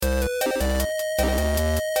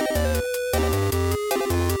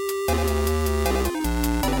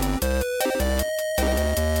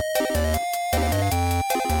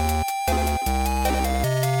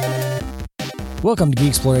Welcome to Geek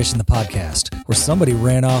Exploration, the podcast, where somebody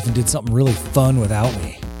ran off and did something really fun without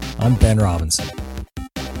me. I'm Ben Robinson.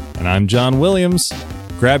 And I'm John Williams.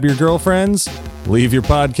 Grab your girlfriends, leave your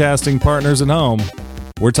podcasting partners at home.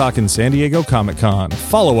 We're talking San Diego Comic-Con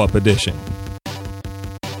follow-up edition.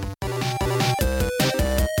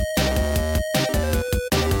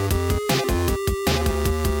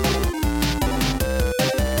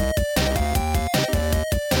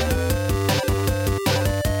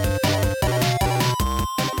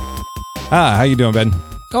 How you doing, Ben?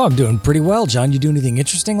 Oh, I'm doing pretty well, John. You do anything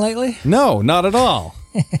interesting lately? No, not at all.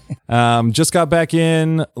 Just got back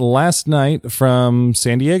in last night from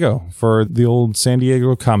San Diego for the old San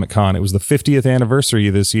Diego Comic-Con. It was the 50th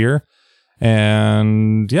anniversary this year.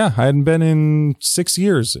 And yeah, I hadn't been in 6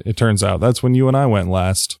 years, it turns out. That's when you and I went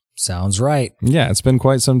last. Sounds right. Yeah, it's been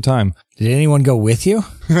quite some time. Did anyone go with you?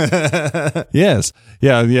 Yes.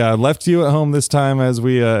 Yeah. I left you at home this time as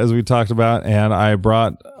we talked about, and I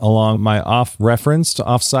brought along my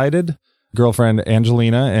off-cited girlfriend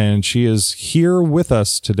Angelina, and she is here with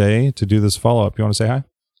us today to do this follow-up. You want to say hi?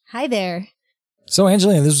 Hi there. So,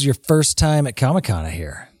 Angelina, this was your first time at Comic-Con, I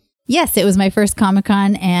hear. Yes, it was my first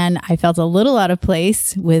Comic-Con, and I felt a little out of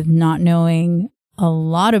place with not knowing a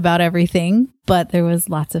lot about everything, but there was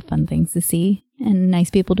lots of fun things to see and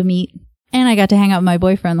nice people to meet. And I got to hang out with my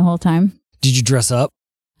boyfriend the whole time. Did you dress up?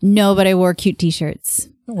 No, but I wore cute t-shirts.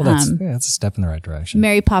 Well, that's a step in the right direction.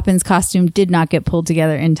 Mary Poppins' costume did not get pulled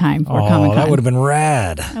together in time for Comic-Con. That would have been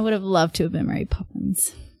rad. I would have loved to have been Mary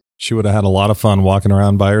Poppins. She would have had a lot of fun walking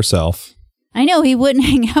around by herself. I know, he wouldn't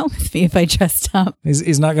hang out with me if I dressed up.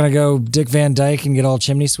 He's not going to go Dick Van Dyke and get all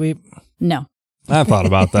chimney sweep? No. I thought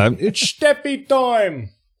about that. It's steppy time.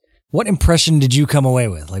 What impression did you come away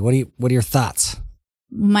with? Like, what are your thoughts?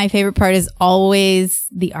 My favorite part is always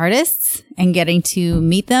the artists and getting to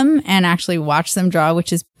meet them and actually watch them draw,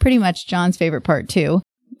 which is pretty much John's favorite part too.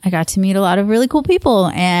 I got to meet a lot of really cool people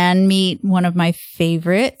and meet one of my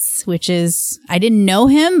favorites, which is, I didn't know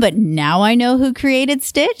him, but now I know who created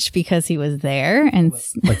Stitch because he was there. And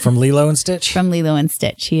like from Lilo and Stitch? From Lilo and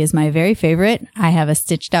Stitch. He is my very favorite. I have a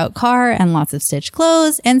Stitched out car and lots of Stitch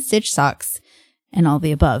clothes and Stitch socks and all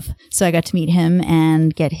the above. So I got to meet him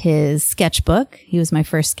and get his sketchbook. He was my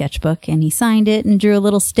first sketchbook and he signed it and drew a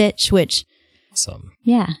little Stitch, which, awesome.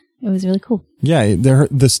 Yeah. It was really cool. Yeah,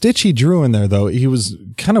 the Stitch he drew in there, though, he was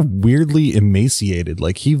kind of weirdly emaciated.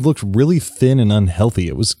 Like, he looked really thin and unhealthy.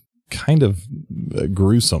 It was kind of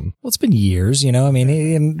gruesome. Well, it's been years, you know? I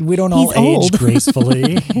mean, we don't all age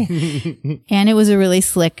gracefully. And it was a really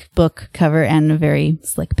slick book cover and a very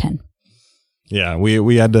slick pen. Yeah,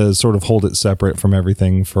 we had to sort of hold it separate from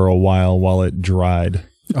everything for a while it dried.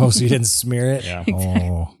 Oh, so you didn't smear it? Yeah. Exactly.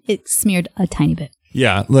 Oh. It smeared a tiny bit.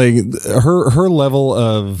 Yeah, like her level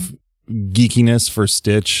of geekiness for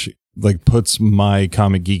Stitch like puts my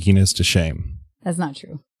comic geekiness to shame. That's not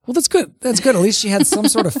true. Well, that's good. That's good. At least she had some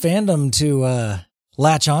sort of fandom to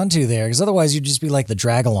latch onto there, because otherwise you'd just be like the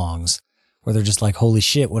drag-alongs, where they're just like, holy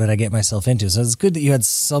shit, what did I get myself into? So it's good that you had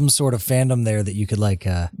some sort of fandom there that you could like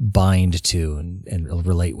bind to and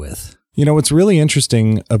relate with. You know, what's really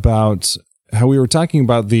interesting about how we were talking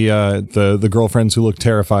about the girlfriends who looked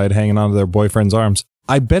terrified hanging onto their boyfriend's arms.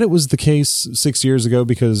 I bet it was the case 6 years ago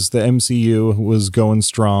because the MCU was going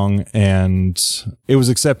strong and it was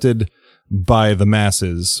accepted by the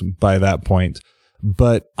masses by that point.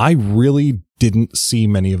 But I really didn't see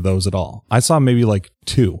many of those at all. I saw maybe like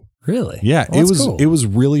 2. Really? Yeah, well, it was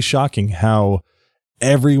really shocking how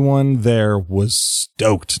everyone there was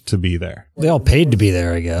stoked to be there. They all paid to be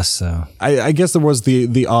there, I guess. So I guess there was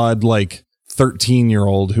the odd like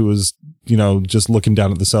 13-year-old who was, you know, just looking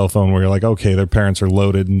down at the cell phone where you're like, okay, their parents are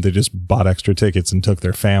loaded and they just bought extra tickets and took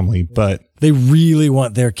their family, but they really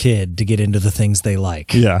want their kid to get into the things they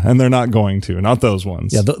like. Yeah, and they're not going to, not those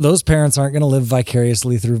ones. Yeah, those parents aren't going to live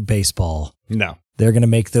vicariously through baseball. No. They're going to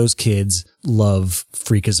make those kids love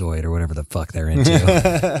Freakazoid or whatever the fuck they're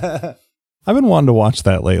into. I've been wanting to watch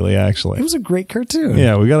that lately, actually. It was a great cartoon.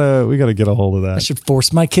 Yeah, we gotta get a hold of that. I should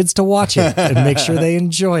force my kids to watch it and make sure they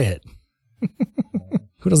enjoy it.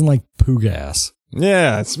 Who doesn't like poo gas?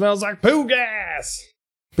 Yeah, it smells like poo gas.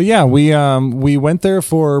 But yeah, we went there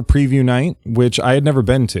for preview night, which I had never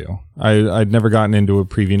been to. I'd never gotten into a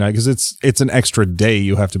preview night because it's an extra day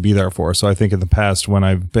you have to be there for. So I think in the past when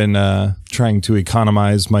I've been trying to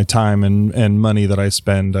economize my time and money that I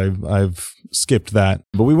spend, I've skipped that.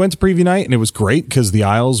 But we went to preview night and it was great because the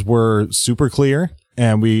aisles were super clear.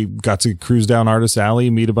 And we got to cruise down Artist Alley,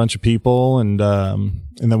 meet a bunch of people, and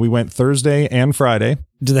then we went Thursday and Friday.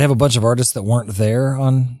 Do they have a bunch of artists that weren't there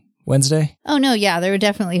on Wednesday? Oh, no. Yeah, there were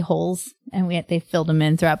definitely holes and they filled them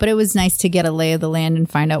in throughout. But it was nice to get a lay of the land and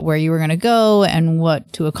find out where you were going to go and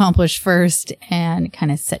what to accomplish first and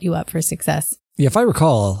kind of set you up for success. Yeah, if I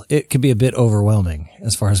recall, it could be a bit overwhelming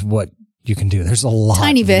as far as what you can do. There's a lot.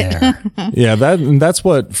 Tiny bit. Yeah, that's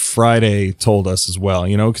what Friday told us as well,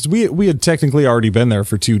 because we had technically already been there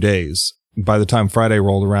for 2 days by the time Friday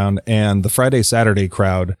rolled around, and the Friday-Saturday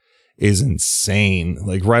crowd is insane.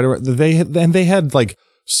 Like they had like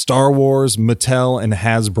Star Wars, Mattel, and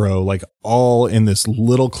Hasbro like all in this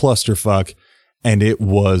little clusterfuck, and it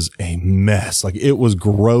was a mess. Like it was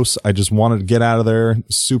gross. I just wanted to get out of there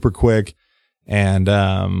super quick. And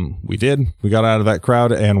we did. We got out of that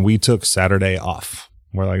crowd and we took Saturday off.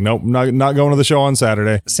 We're like, nope, not going to the show on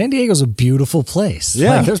Saturday. San Diego's a beautiful place.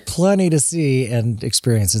 Yeah. Like, there's plenty to see and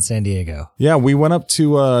experience in San Diego. Yeah, we went up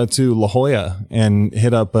to La Jolla and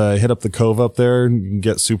hit up the cove up there and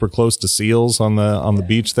get super close to seals on the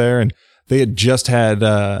beach there. And they had just had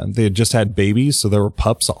babies, so there were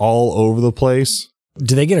pups all over the place.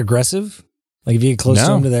 Do they get aggressive? Like if you get close to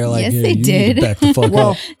them, they're like, yes, yeah, they did. Back the fuck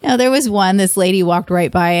up. No, there was one. This lady walked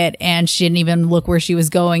right by it, and she didn't even look where she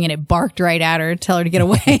was going, and it barked right at her to tell her to get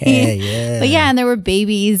away. Yeah. But yeah, and there were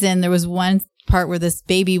babies, and there was one part where this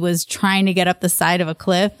baby was trying to get up the side of a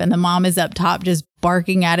cliff, and the mom is up top just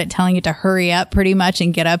barking at it, telling it to hurry up pretty much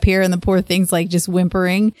and get up here, and the poor thing's like just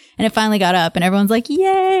whimpering, and it finally got up, and everyone's like,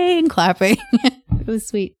 yay, and clapping. It was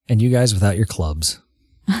sweet. And you guys without your clubs.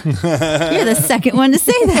 You're the second one to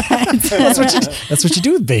say that. That's what you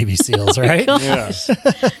do with baby seals, right? Oh Yeah.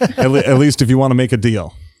 At least if you want to make a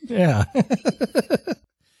deal. Yeah.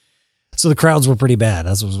 So the crowds were pretty bad.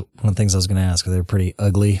 That was one of the things I was going to ask. They were pretty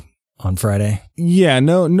ugly on Friday. Yeah,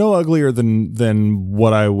 no uglier than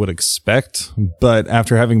what I would expect. But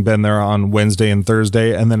after having been there on Wednesday and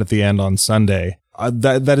Thursday, and then at the end on Sunday,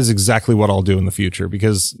 that is exactly what I'll do in the future.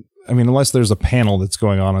 Because I mean, unless there's a panel that's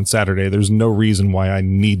going on Saturday, there's no reason why I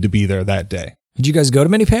need to be there that day. Did you guys go to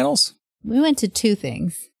many panels? We went to 2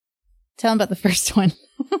 things. Tell them about the first one.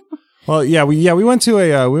 Well, we went to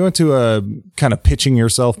a kind of pitching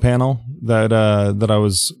yourself panel that I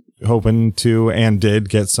was hoping to and did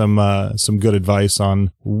get some good advice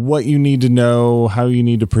on what you need to know, how you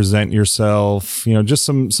need to present yourself, just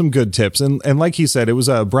some good tips. And like he said, it was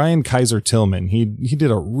Brian Kaiser Tillman. He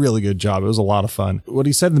did a really good job. It was a lot of fun. What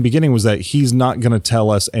he said in the beginning was that he's not going to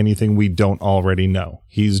tell us anything we don't already know.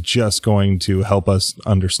 He's just going to help us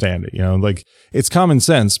understand it. Like it's common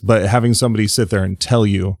sense, but having somebody sit there and tell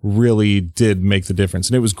you really did make the difference.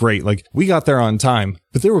 And it was great. Like we got there on time,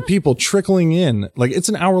 but there were people trickling in. Like it's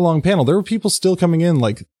an hour-long panel. There were people still coming in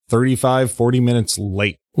like 35, 40 minutes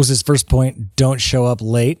late. Was his first point, don't show up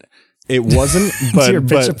late? It wasn't, but to your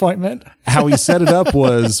pitch appointment? How he set it up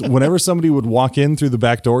was whenever somebody would walk in through the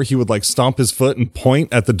back door, he would like stomp his foot and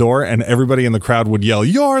point at the door, and everybody in the crowd would yell,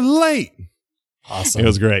 "You're late." Awesome. It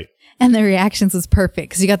was great. And the reactions was perfect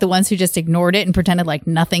because you got the ones who just ignored it and pretended like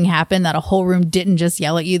nothing happened, that a whole room didn't just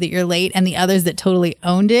yell at you that you're late, and the others that totally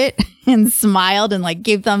owned it and smiled and like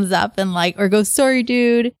gave thumbs up and like, or go, sorry,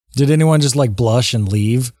 dude. Did anyone just like blush and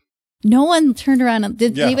leave? No one turned around.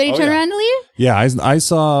 Did anybody turn around and leave? Yeah, I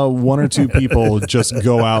saw 1 or 2 people just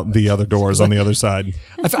go out the other doors on the other side.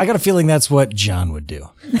 I got a feeling that's what John would do.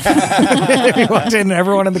 He walked in and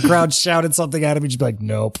everyone in the crowd shouted something at him. He'd just be like,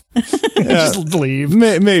 nope. Just leave.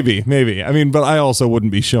 Maybe. I mean, but I also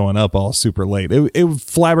wouldn't be showing up all super late. It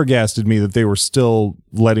flabbergasted me that they were still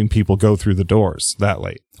letting people go through the doors that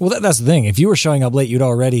late. Well, that's the thing. If you were showing up late, you'd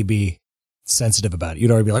already be sensitive about it.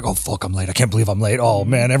 You'd already be like, oh, fuck, I'm late. I can't believe I'm late. Oh,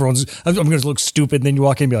 man, I'm going to look stupid. And then you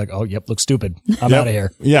walk in and be like, oh, yep, look stupid. I'm out of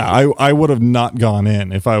here. Yeah, I would have not gone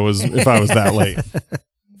in if I was that late.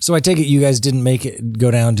 So I take it you guys didn't make it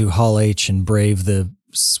go down to Hall H and brave the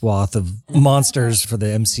swath of monsters for the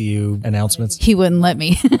MCU announcements? He wouldn't let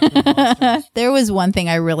me. There was one thing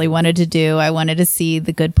I really wanted to do. I wanted to see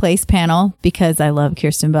the Good Place panel because I love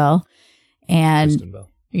Kirsten Bell. And Kristen Bell.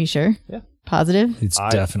 Are you sure? Yeah. Positive? It's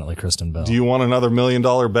definitely Kristen Bell. Do you want another $1 million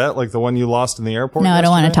bet like the one you lost in the airport? No, I don't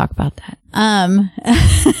want to talk about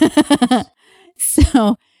that.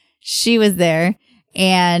 So she was there,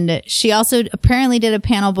 and she also apparently did a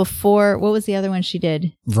panel before. What was the other one she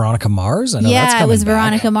did? Veronica Mars? I know that's Yeah, it coming was back.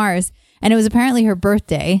 Veronica Mars, and it was apparently her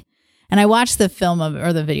birthday. And I watched the film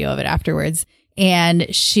or the video of it afterwards,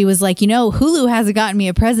 and she was like, Hulu hasn't gotten me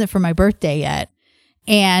a present for my birthday yet.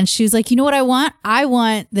 And she was like, you know what I want? I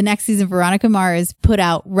want the next season Veronica Mars put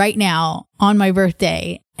out right now on my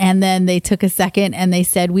birthday. And then they took a second and they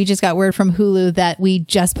said, we just got word from Hulu that we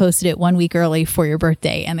just posted it 1 week early for your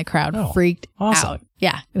birthday. And the crowd freaked awesome. out.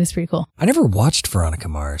 Yeah, it was pretty cool. I never watched Veronica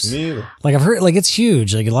Mars. Me either. Like I've heard, like it's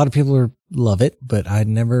huge. Like a lot of people love it, but I'd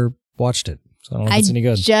never watched it. So I don't know if it's any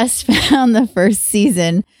good. I just found the first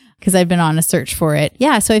season because I'd been on a search for it.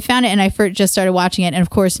 Yeah, so I found it and I just started watching it. And of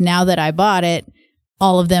course, now that I bought it,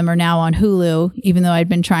 all of them are now on Hulu, even though I'd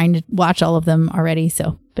been trying to watch all of them already.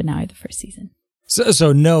 But now I have the first season.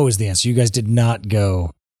 So no is the answer. You guys did not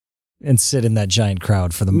go and sit in that giant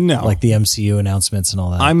crowd for the like the MCU announcements and all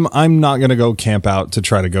that. I'm not gonna go camp out to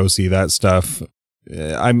try to go see that stuff.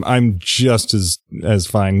 I'm just as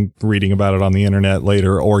fine reading about it on the internet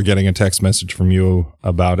later or getting a text message from you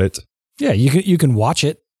about it. Yeah, you can watch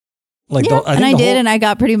it. Like yeah, I did, and I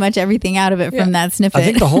got pretty much everything out of it from that snippet. I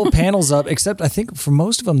think the whole panel's up, except I think for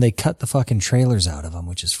most of them they cut the fucking trailers out of them,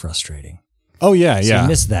 which is frustrating. Oh yeah, so I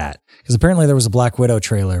missed that because apparently there was a Black Widow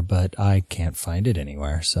trailer, but I can't find it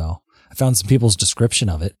anywhere. So I found some people's description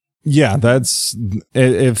of it. Yeah, that's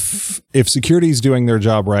if security's doing their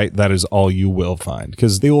job right, that is all you will find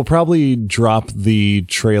because they will probably drop the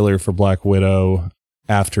trailer for Black Widow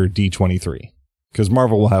after D23 because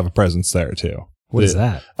Marvel will have a presence there too. What is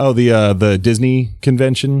that? Oh, the Disney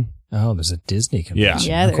convention. Oh, there's a Disney convention.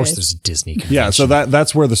 Yeah, of course there's a Disney convention. Yeah, so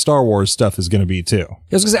that's where the Star Wars stuff is going to be too. I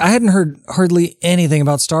was going to say, I hadn't heard hardly anything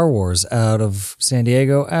about Star Wars out of San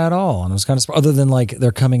Diego at all. And I was kind of other than like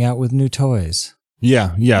they're coming out with new toys.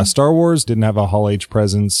 Yeah. Star Wars didn't have a Hall H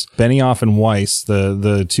presence. Benioff and Weiss,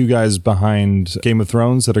 the two guys behind Game of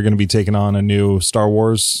Thrones that are going to be taking on a new Star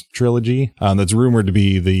Wars trilogy that's rumored to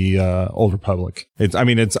be the Old Republic.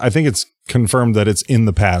 I think it's confirmed that it's in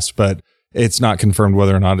the past, but it's not confirmed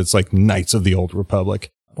whether or not it's like Knights of the Old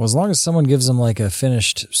Republic. Well, as long as someone gives them like a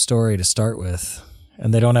finished story to start with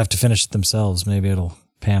and they don't have to finish it themselves, maybe it'll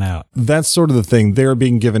pan out. That's sort of the thing. They're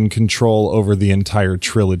being given control over the entire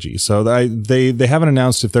trilogy. So they haven't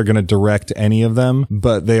announced if they're going to direct any of them,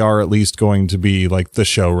 but they are at least going to be like the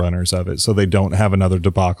showrunners of it. So they don't have another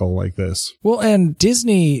debacle like this. Well, and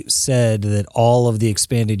Disney said that all of the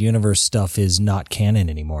expanded universe stuff is not canon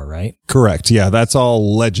anymore, right? Correct. Yeah. That's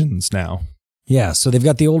all Legends now. Yeah. So they've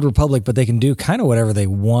got the Old Republic, but they can do kind of whatever they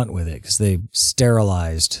want with it because they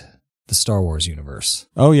sterilized the Star Wars universe.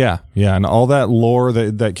 Oh yeah. And all that lore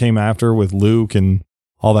that came after with Luke and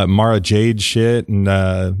all that Mara Jade shit and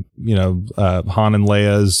Han and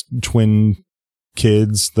Leia's twin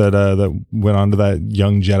kids that went on to that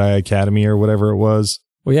Young Jedi Academy or whatever it was.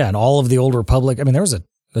 Well, yeah, and all of the Old Republic. I mean, there's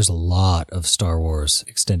a lot of Star Wars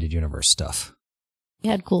extended universe stuff. You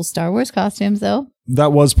had cool Star Wars costumes, though.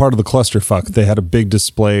 That was part of the clusterfuck. They had a big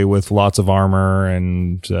display with lots of armor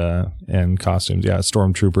and costumes. Yeah,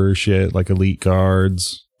 stormtrooper shit, like elite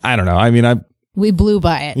guards. I don't know. I mean, we blew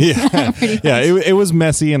by it. Yeah, yeah. It was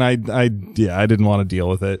messy, and I didn't want to deal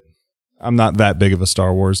with it. I'm not that big of a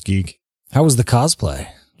Star Wars geek. How was the cosplay?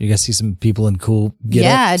 You guys see some people in cool get-ups?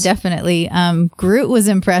 Yeah, definitely. Groot was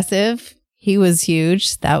impressive. He was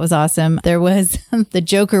huge. That was awesome. There was the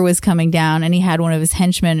Joker was coming down and he had one of his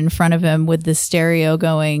henchmen in front of him with the stereo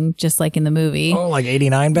going just like in the movie. Oh, like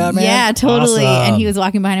 89 Batman? Yeah, totally. Awesome. And he was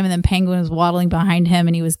walking behind him and then Penguin was waddling behind him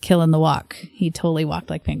and he was killing the walk. He totally walked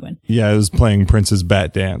like Penguin. Yeah, it was playing Prince's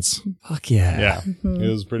Bat Dance. Fuck yeah. Yeah, It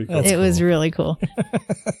was pretty cool. It was really cool.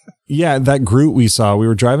 Yeah, that Groot we saw, we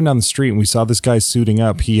were driving down the street and we saw this guy suiting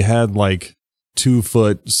up. He had like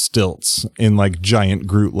 2-foot stilts in like giant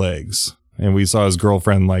Groot legs. And we saw his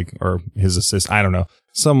girlfriend, or his assistant, I don't know,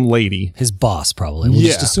 some lady. His boss, probably. We'll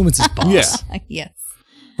just assume it's his boss. Yeah. Yes.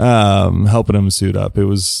 Helping him suit up. It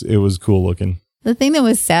was cool looking. The thing that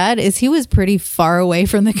was sad is he was pretty far away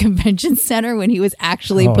from the convention center when he was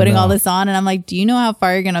actually putting all this on. And I'm like, do you know how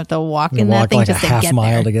far you're going to have to walk in that thing like just a to half get mile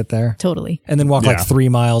there? To get there? Totally. And then walk like 3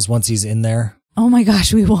 miles once he's in there. Oh my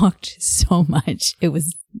gosh, we walked so much. It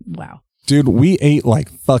was, wow. Dude, we ate like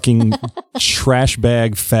fucking trash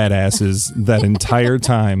bag fat asses that entire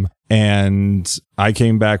time. And I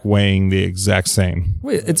came back weighing the exact same.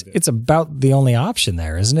 Wait, it's about the only option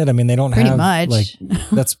there, isn't it? I mean, they don't Pretty have much. like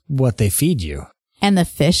that's what they feed you. And the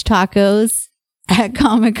fish tacos at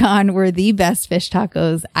Comic-Con were the best fish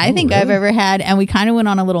tacos I think I've ever had. And we kind of went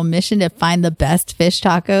on a little mission to find the best fish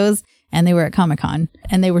tacos. And they were at Comic-Con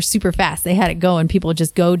and they were super fast. They had it go and people would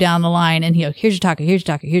just go down the line and here's your taco, here's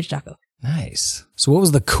your taco, here's your taco. Nice. So what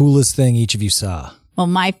was the coolest thing each of you saw? Well,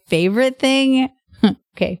 my favorite thing.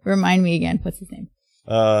 Okay, remind me again. What's his name?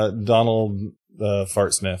 Donald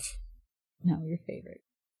Fart Sniff. No, your favorite.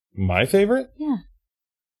 My favorite? Yeah.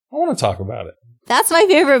 I want to talk about it. That's my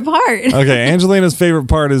favorite part. Okay, Angelina's favorite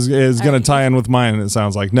part is going to tie in with mine. It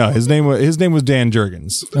sounds like no. His name was Dan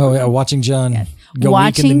Jurgens. Oh yeah, watching John go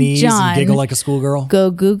weak in the knees and giggle like a schoolgirl.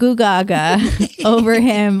 Go goo goo gaga over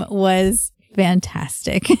him was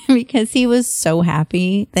fantastic because he was so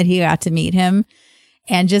happy that he got to meet him,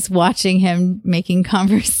 and just watching him making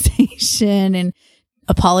conversation and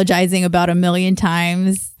apologizing about 1 million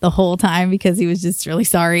times the whole time because he was just really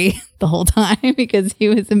sorry the whole time because he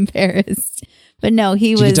was embarrassed. But no,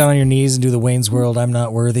 he was... Did you get down on your knees and do the Wayne's World I'm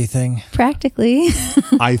not worthy thing? Practically.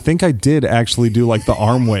 I think I did actually do like the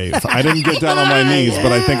arm wave. I didn't get down on my knees,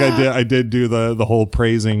 but I think I did do the whole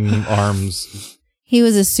praising arms. He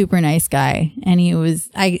was a super nice guy, and it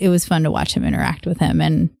was fun to watch him interact with him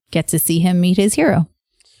and get to see him meet his hero.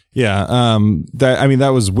 Yeah,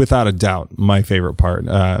 that was without a doubt my favorite part,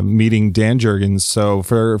 meeting Dan Jurgens. So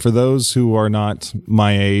for those who are not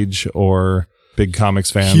my age or big comics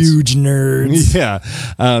fans, huge nerds, yeah,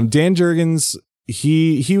 Dan Jurgens,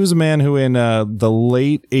 he was a man who in the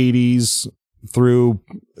late 80s through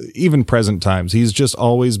even present times, he's just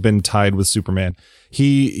always been tied with Superman.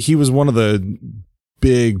 He was one of the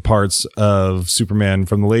big parts of Superman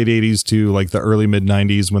from the late 80s to like the early mid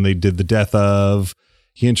 90s when they did the Death of.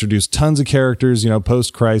 He introduced tons of characters,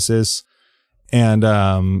 post-Crisis,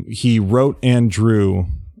 and he wrote and drew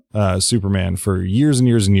Superman for years and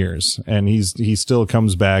years and years, and he still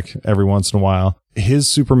comes back every once in a while. His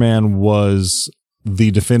Superman was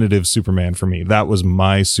the definitive Superman for me. That was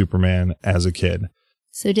my Superman as a kid.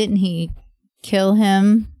 So didn't he kill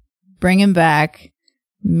him, bring him back,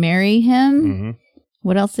 marry him? Mm-hmm.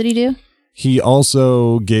 What else did he do? He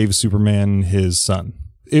also gave Superman his son.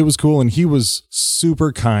 It was cool, and he was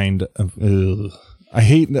super kind. I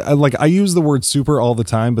use the word super all the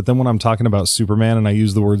time, but then when I'm talking about Superman and I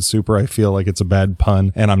use the word super, I feel like it's a bad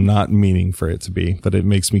pun, and I'm not meaning for it to be, but it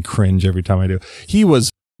makes me cringe every time I do. He was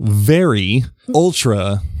very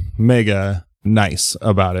ultra mega nice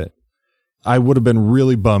about it. I would have been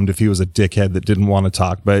really bummed if he was a dickhead that didn't want to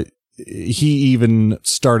talk, but he even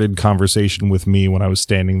started conversation with me when I was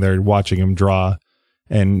standing there watching him draw.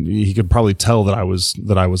 And he could probably tell that I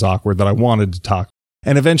was awkward, that I wanted to talk.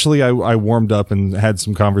 And eventually I warmed up and had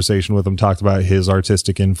some conversation with him, talked about his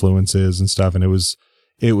artistic influences and stuff. And it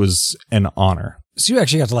was an honor. So you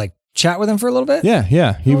actually got to like chat with him for a little bit?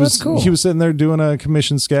 Yeah. That's cool. He was sitting there doing a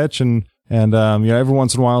commission sketch and every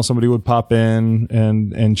once in a while somebody would pop in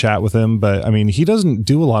and chat with him. But I mean, he doesn't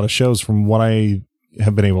do a lot of shows from what I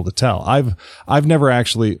have been able to tell. I've never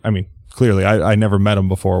actually, clearly, I never met him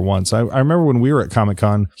before once. I remember when we were at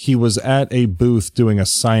Comic-Con, he was at a booth doing a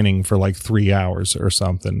signing for like 3 hours or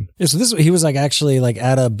something. Yeah, so he was like actually like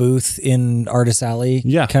at a booth in Artist Alley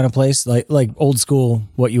kind of place, like old school,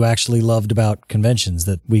 what you actually loved about conventions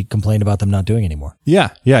that we complained about them not doing anymore. Yeah.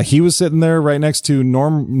 He was sitting there right next to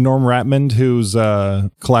Norm Ratmond, who's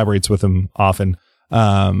collaborates with him often.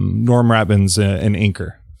 Norm Ratmond's an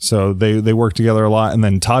inker. So they work together a lot. And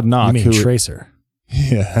then Todd Knock. You mean Tracer?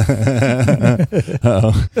 Yeah.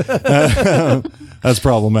 That's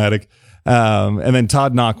problematic. And then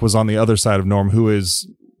Todd Knock was on the other side of Norm, who is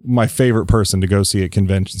my favorite person to go see at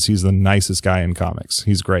conventions. He's the nicest guy in comics.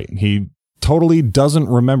 He's great. He totally doesn't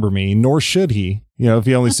remember me, nor should he, if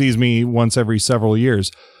he only sees me once every several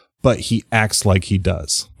years, but he acts like he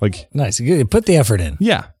does. Like, nice. You put the effort in.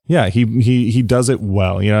 Yeah. He does it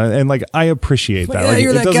well, and like, I appreciate that. Yeah,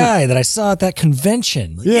 you're that guy that I saw at that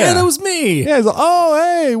convention. Yeah, that was me. Yeah. Like, oh,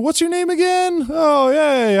 hey, what's your name again? Oh,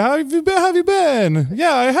 hey, how have you been?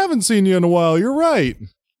 Yeah, I haven't seen you in a while. You're right.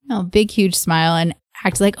 Oh, big, huge smile and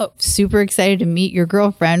act like, oh, super excited to meet your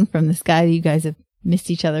girlfriend from this guy that you guys have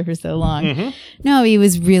missed each other for so long. Mm-hmm. No, he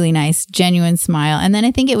was really nice, genuine smile. And then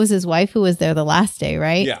I think it was his wife who was there the last day,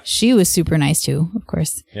 right? Yeah. She was super nice too, of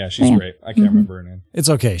course. Yeah, she's great. I can't remember her name. It's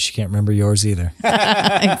okay. She can't remember yours either.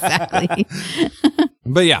 Exactly.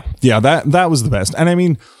 But yeah, that was the best. And I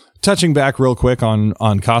mean, touching back real quick on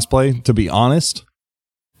cosplay, to be honest,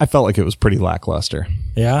 I felt like it was pretty lackluster.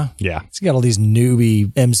 Yeah? Yeah. It's got all these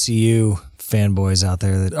newbie MCU fanboys out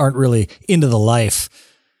there that aren't really into the life.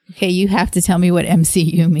 Okay, you have to tell me what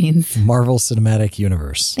MCU means. Marvel Cinematic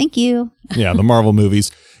Universe. Thank you. Yeah, the Marvel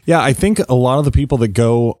movies. Yeah, I think a lot of the people that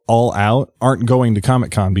go all out aren't going to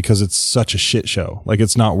Comic-Con because it's such a shit show. Like,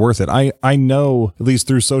 it's not worth it. I know, at least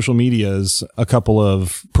through social medias, a couple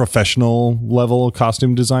of professional level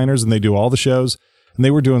costume designers, and they do all the shows. And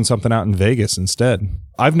they were doing something out in Vegas instead.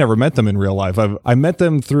 I've never met them in real life. I met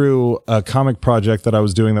them through a comic project that I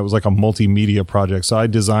was doing that was like a multimedia project. So I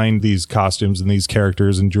designed these costumes and these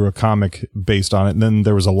characters and drew a comic based on it. And then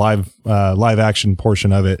there was a live action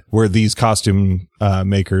portion of it where these costume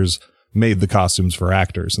makers made the costumes for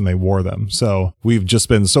actors and they wore them. So we've just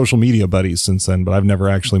been social media buddies since then, but I've never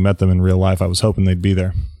actually met them in real life. I was hoping they'd be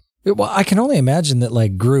there. Well, I can only imagine that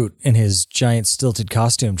like Groot in his giant stilted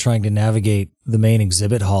costume trying to navigate the main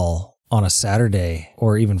exhibit hall on a Saturday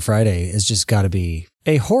or even Friday is just got to be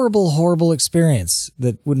a horrible, horrible experience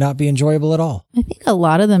that would not be enjoyable at all. I think a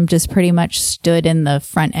lot of them just pretty much stood in the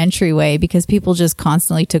front entryway because people just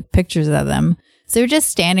constantly took pictures of them. So they were just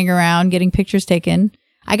standing around getting pictures taken.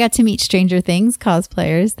 I got to meet Stranger Things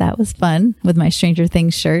cosplayers. That was fun with my Stranger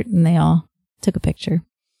Things shirt, and they all took a picture.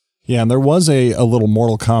 Yeah, and there was a little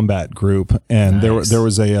Mortal Kombat group, and nice. there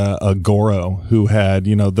was a Goro who had,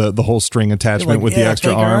 the whole string attachment with the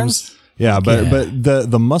extra arms. Yeah, but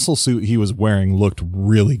the muscle suit he was wearing looked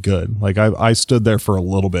really good. Like I stood there for a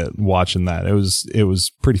little bit watching that. It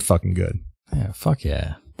was pretty fucking good. Yeah, fuck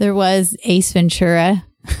yeah. There was Ace Ventura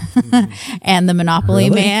and the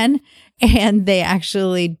Monopoly Man. And they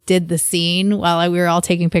actually did the scene while we were all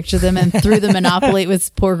taking pictures of them and threw the Monopoly with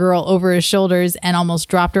this poor girl over his shoulders and almost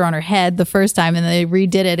dropped her on her head the first time. And they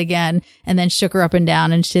redid it again and then shook her up and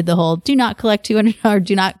down and she did the whole do not collect $200,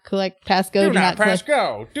 do not collect pass go. Do not press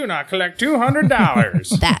go. Do not collect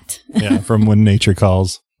 $200. That. Yeah, from When Nature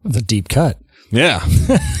Calls. The deep cut. Yeah.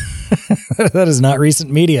 That is not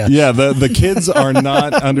recent media. Yeah, the kids are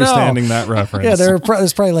not understanding that reference. Yeah,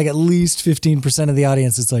 there's probably like at least 15% of the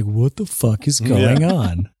audience that's like, what the fuck is going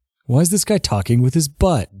on? Why is this guy talking with his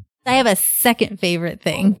butt? I have a second favorite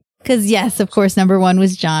thing. Because yes, of course, number one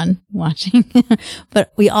was John watching.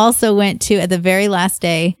 But we also went to, at the very last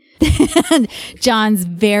day, John's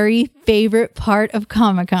very favorite part of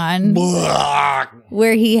Comic-Con,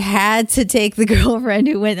 where he had to take the girlfriend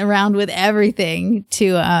who went around with everything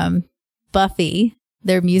to Buffy,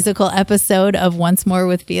 their musical episode of Once More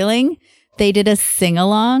with Feeling. They did a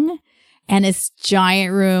sing-along, and this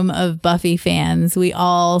giant room of Buffy fans, we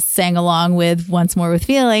all sang along with Once More with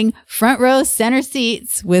Feeling, front row, center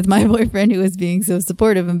seats, with my boyfriend who was being so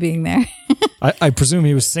supportive and being there. I presume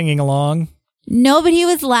he was singing along. No, but he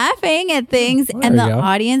was laughing at things. And the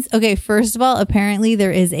audience. Okay, first of all, apparently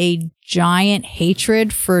there is a giant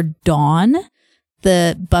hatred for Dawn,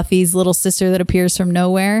 the Buffy's little sister that appears from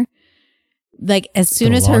nowhere. Like as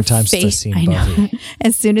soon as her face, I know,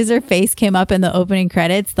 as soon as her face came up in the opening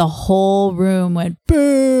credits, the whole room went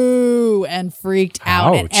boo and freaked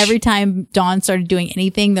out. And every time Dawn started doing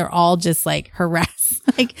anything, they're all just like harassed.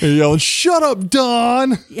 Like they're yelling, "Shut up,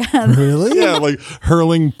 Dawn!" Yeah, really? Yeah, like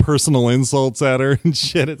hurling personal insults at her and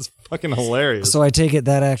shit. It's fucking hilarious. So I take it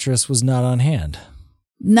that actress was not on hand.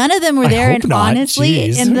 None of them were there, and not. honestly,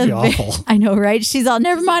 Jeez, in the awful. I know, right? She's all,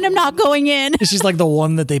 never mind, I'm not going in. She's like the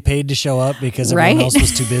one that they paid to show up because everyone else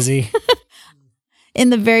was too busy.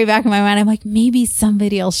 In the very back of my mind, I'm like, maybe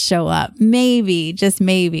somebody else show up, maybe, just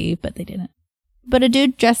maybe, but they didn't. But a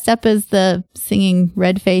dude dressed up as the singing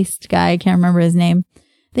red-faced guy, I can't remember his name.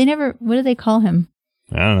 They never. What do they call him?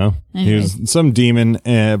 I don't know. Anyways. He was some demon,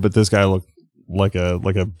 but this guy looked like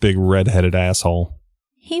a big red-headed asshole.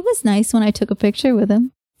 He was nice when I took a picture with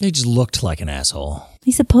him. He just looked like an asshole.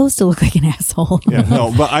 He's supposed to look like an asshole. Yeah,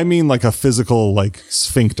 no, but I mean like a physical, like,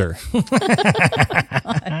 sphincter.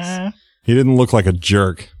 He didn't look like a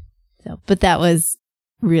jerk. So, but that was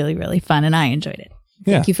really, really fun, and I enjoyed it.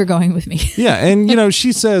 Thank you for going with me. Yeah, and,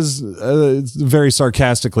 she says very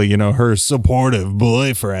sarcastically, her supportive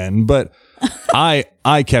boyfriend, but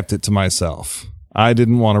I kept it to myself. I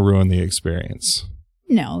didn't want to ruin the experience.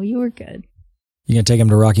 No, you were good. You gonna take him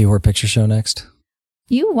to Rocky Horror Picture Show next?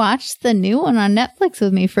 You watched the new one on Netflix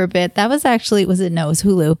with me for a bit. That was actually, it was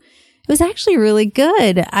Hulu. It was actually really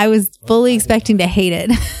good. I was fully expecting to hate it.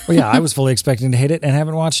 Well, yeah, I was fully expecting to hate it and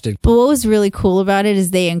haven't watched it. But what was really cool about it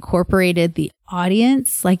is they incorporated the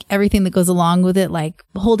audience, like everything that goes along with it, like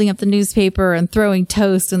holding up the newspaper and throwing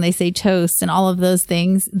toast when they say toast and all of those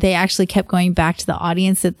things. They actually kept going back to the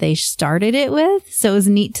audience that they started it with. So it was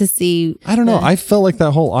neat to see. I don't know. I felt like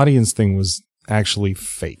that whole audience thing was actually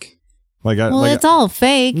fake. It's all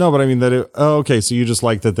fake. No, but I mean that. Okay, so you just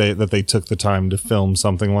like that they took the time to film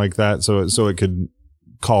something like that, so it could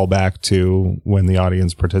call back to when the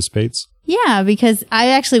audience participates. Yeah, because I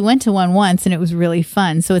actually went to one once and it was really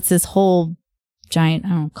fun. So it's this whole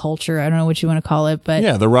giant, culture. I don't know what you want to call it, but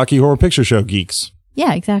yeah, the Rocky Horror Picture Show geeks.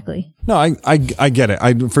 Yeah, exactly. No, I get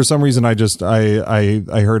it. For some reason I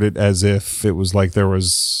heard it as if it was like there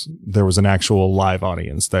was an actual live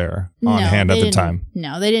audience there on hand at the time.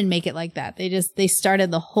 No, they didn't make it like that. They started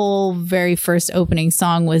the whole very first opening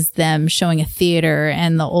song was them showing a theater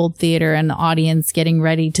and the old theater and the audience getting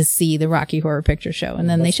ready to see the Rocky Horror Picture Show, and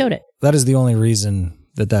then they showed it. That is the only reason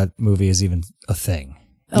that movie is even a thing.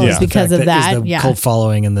 Oh, it's because of that. The cult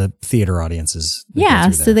following and the theater audiences.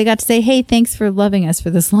 Yeah, so they got to say, hey, thanks for loving us for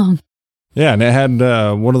this long. Yeah, and it had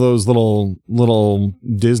one of those little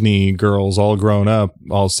Disney girls all grown up,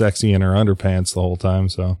 all sexy in her underpants the whole time.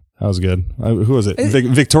 So That was good. Who was it?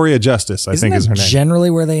 Victoria Justice, I think is her name.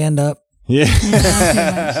 Generally where they end up. Yeah.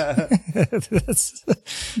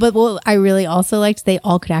 But what I really also liked, they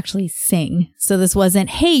all could actually sing. So this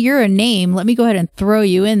wasn't, hey, you're a name, let me go ahead and throw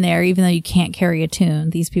you in there, even though you can't carry a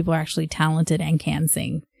tune. These people are actually talented and can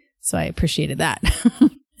sing. So I appreciated that.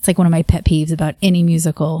 It's like one of my pet peeves about any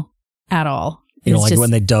musical at all. You don't like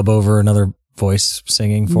when they dub over another voice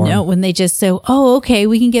singing for them? No, when they just say, oh, okay,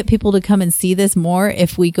 we can get people to come and see this more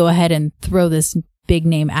if we go ahead and throw this big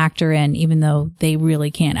name actor in, even though they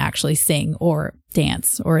really can't actually sing or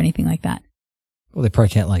dance or anything like that. Well, they probably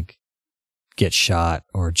can't like get shot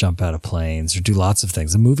or jump out of planes or do lots of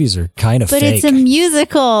things. The movies are kind of fake. But it's a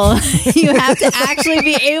musical. You have to actually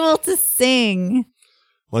be able to sing.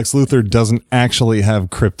 Lex Luthor doesn't actually have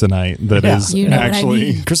kryptonite that is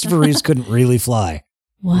actually... Christopher Reeves couldn't really fly.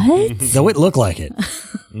 What? Though it looked like it.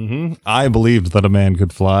 Mm-hmm. I believed that a man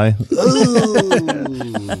could fly.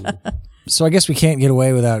 So I guess we can't get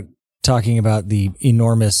away without talking about the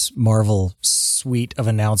enormous Marvel suite of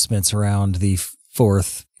announcements around the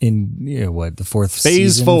fourth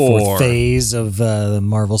phase 4 phase of the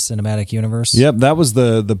Marvel Cinematic Universe. Yep, that was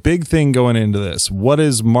the big thing going into this. What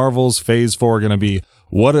is Marvel's phase 4 going to be?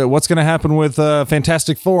 What's going to happen with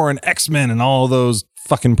Fantastic Four and X-Men and all those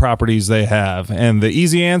fucking properties they have? And the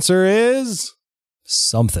easy answer is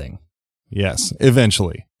something. Yes,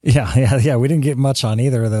 eventually. Yeah. We didn't get much on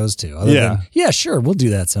either of those two. Sure, we'll do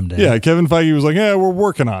that someday. Yeah, Kevin Feige was like, yeah, we're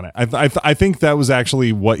working on it. I think that was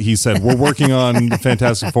actually what he said. We're working on the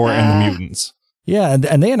Fantastic Four and the Mutants. Yeah,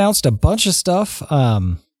 and they announced a bunch of stuff. I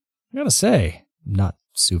gotta say, not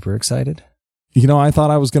super excited. You know, I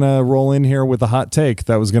thought I was going to roll in here with a hot take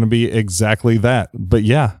that was going to be exactly that. But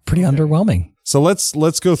yeah. Pretty underwhelming. So let's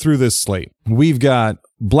go through this slate. We've got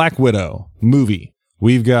Black Widow movie.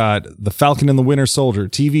 We've got The Falcon and the Winter Soldier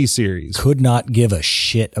TV series. Could not give a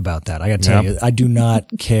shit about that. I got to tell you, I do not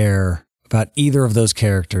care about either of those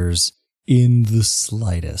characters in the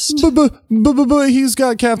slightest. But he's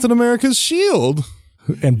got Captain America's shield.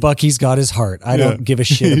 And Bucky's got his heart. I don't give a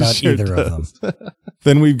shit about either of them.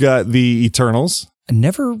 Then we've got the Eternals. I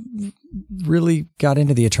never really got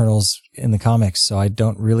into the Eternals in the comics, so I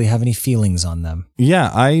don't really have any feelings on them. Yeah,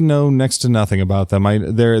 I know next to nothing about them.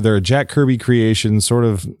 They're a Jack Kirby creation, sort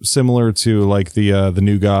of similar to like the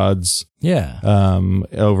New Gods. Yeah.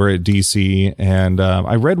 Over at DC, and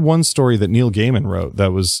I read one story that Neil Gaiman wrote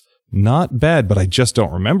that was not bad, but I just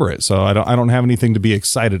don't remember it, so I don't have anything to be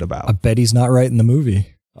excited about. I bet he's not writing the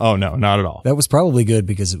movie. Oh no, not at all. That was probably good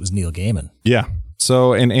because it was Neil Gaiman. Yeah.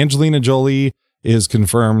 So, and Angelina Jolie is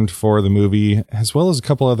confirmed for the movie, as well as a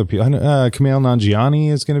couple other people. Kumail Nanjiani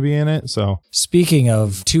is going to be in it. So, speaking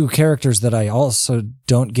of two characters that I also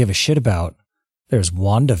don't give a shit about, there's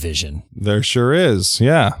WandaVision. There sure is.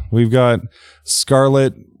 Yeah, we've got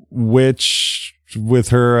Scarlet Witch with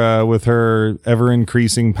her ever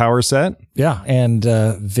increasing power set. Yeah, and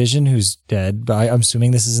Vision, who's dead. But I'm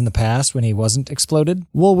assuming this is in the past when he wasn't exploded.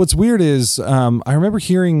 Well, what's weird is I remember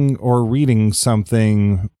hearing or reading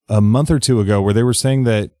something a month or two ago where they were saying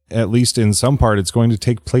that at least in some part it's going to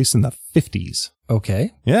take place in the 50s.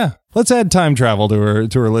 Okay. Yeah, let's add time travel to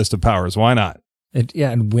her list of powers. Why not?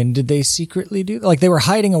 And when did they secretly do that? Like they were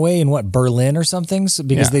hiding away in Berlin or something?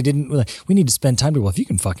 Because they didn't, we need to spend time together. Well, if you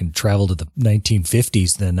can fucking travel to the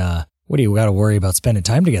 1950s, then what do you got to worry about spending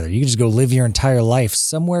time together? You can just go live your entire life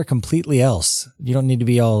somewhere completely else. You don't need to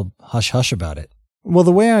be all hush-hush about it. Well,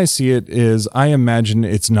 the way I see it is I imagine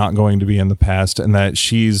it's not going to be in the past, and that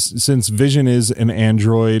since Vision is an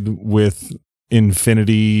android with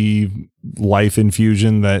infinity life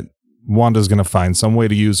infusion, that Wanda's going to find some way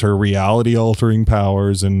to use her reality-altering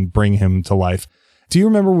powers and bring him to life. Do you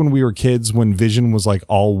remember when we were kids when Vision was like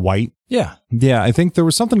all white? Yeah. Yeah, I think there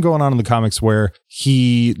was something going on in the comics where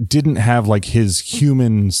he didn't have like his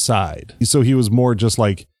human side. So he was more just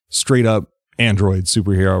like straight up android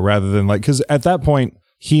superhero rather than like, because at that point,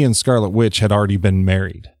 he and Scarlet Witch had already been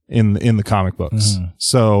married in the comic books. Mm-hmm.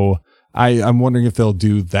 So I'm wondering if they'll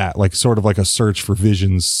do that, like sort of like a search for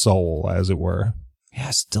Vision's soul, as it were. Yeah,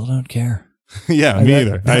 I still don't care. Yeah, me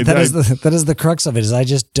either. That is the crux of it. Is I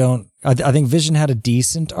just don't. I think Vision had a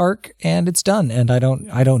decent arc, and it's done, and I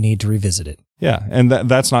don't need to revisit it. Yeah, and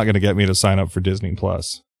that's not going to get me to sign up for Disney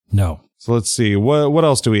Plus. No. So let's see. What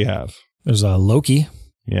else do we have? There's Loki.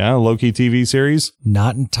 Yeah, Loki TV series.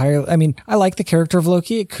 Not entirely. I mean, I like the character of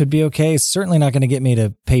Loki. It could be okay. It's certainly not going to get me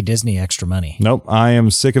to pay Disney extra money. Nope. I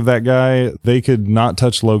am sick of that guy. They could not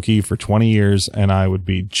touch Loki for 20 years, and I would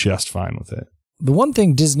be just fine with it. The one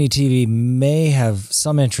thing Disney TV may have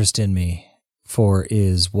some interest in me for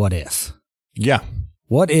is What If. Yeah.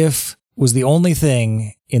 What if was the only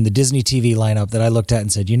thing in the Disney TV lineup that I looked at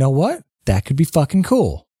and said, you know what? That could be fucking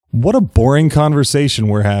cool. What a boring conversation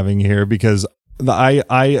we're having here, because I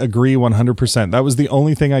agree 100%. That was the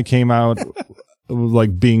only thing I came out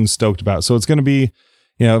like being stoked about. So it's going to be,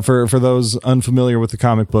 you know, for those unfamiliar with the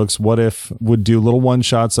comic books, What If would do little one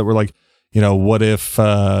shots that were like, you know, what if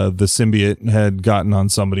the symbiote had gotten on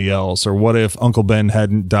somebody else, or what if Uncle Ben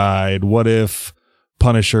hadn't died? What if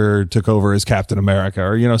Punisher took over as Captain America,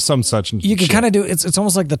 or, you know, some such. You can kind of do it's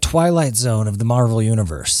almost like the Twilight Zone of the Marvel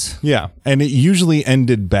universe. Yeah, and it usually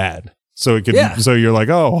ended bad. So it could. Yeah. So you're like,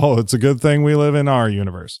 oh, it's a good thing we live in our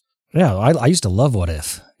universe. Yeah, I used to love What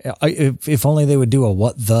If. If only they would do a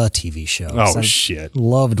What the TV show. Oh, I shit.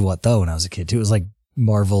 Loved What the when I was a kid too. It was like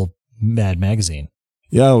Marvel Mad Magazine.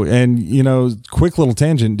 Yo, and, you know, quick little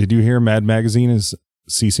tangent. Did you hear Mad Magazine is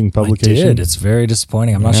ceasing publication? I did. It's very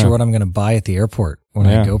disappointing. I'm not sure what I'm going to buy at the airport when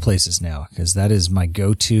Yeah. I go places now, because that is my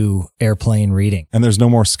go-to airplane reading. And there's no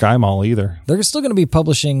more Sky Mall either. They're still going to be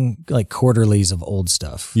publishing like quarterlies of old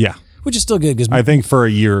stuff. Yeah. Which is still good because I think for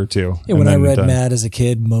a year or two. yeah, when I read Mad as a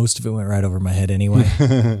kid, most of it went right over my head anyway.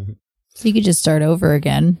 So you could just start over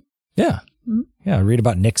again. Yeah. Yeah. Read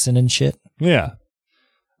about Nixon and shit. Yeah.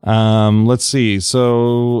 Let's see.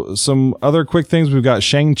 So some other quick things. We've got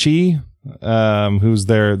Shang-Chi, who's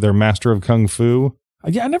their master of Kung Fu.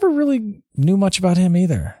 Yeah, I never really knew much about him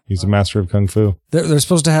either. He's a master of Kung Fu. They're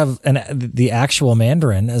supposed to have the actual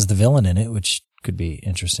Mandarin as the villain in it, which could be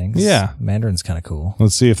interesting. Yeah. Mandarin's kind of cool.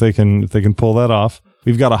 Let's see if they can pull that off.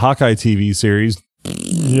 We've got a Hawkeye TV series.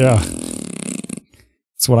 Yeah.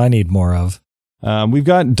 That's what I need more of. We've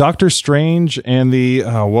got Doctor Strange and the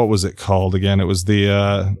what was it called again? It was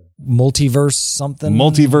the Multiverse something.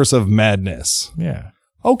 Multiverse of Madness. Yeah.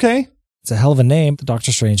 Okay. It's a hell of a name. The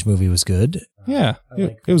Doctor Strange movie was good. Yeah,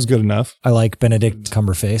 it was good enough. I like Benedict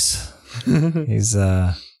Cumberface. He's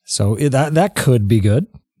so that could be good.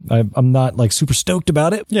 I'm not like super stoked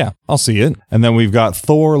about it. Yeah, I'll see it. And then we've got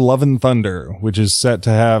Thor: Love and Thunder, which is set to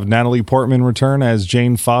have Natalie Portman return as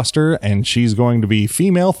Jane Foster, and she's going to be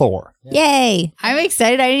female Thor. Yay! I'm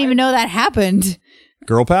excited. I didn't even know that happened.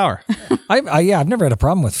 Girl power. I've never had a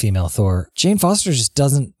problem with female Thor. Jane Foster just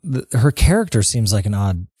doesn't. Her character seems like an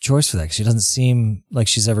odd choice for that. She doesn't seem like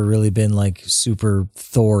she's ever really been like super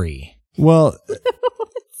Thor-y. Well,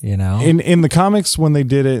 you know, in the comics when they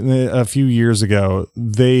did it a few years ago,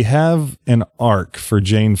 they have an arc for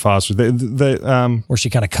Jane Foster. Where she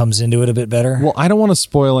kind of comes into it a bit better. Well, I don't want to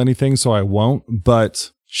spoil anything, so I won't. But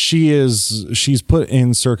she's put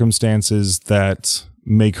in circumstances that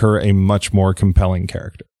make her a much more compelling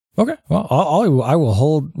character. Okay. Well, I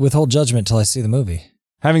will withhold judgment till I see the movie.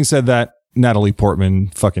 Having said that, Natalie Portman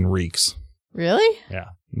fucking reeks. Really? Yeah.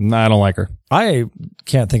 I don't like her. I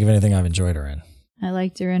can't think of anything I've enjoyed her in. I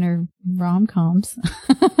liked her in her rom-coms.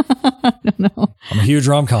 I don't know. I'm a huge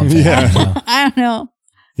rom-com fan. Yeah. I don't know.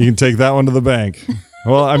 You can take that one to the bank.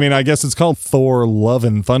 Well, I mean, I guess it's called Thor: Love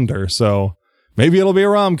and Thunder, so maybe it'll be a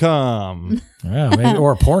rom-com. Yeah, maybe,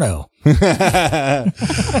 or a porno.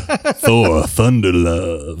 Thor: Thunder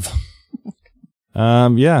Love.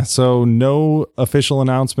 Yeah, so no official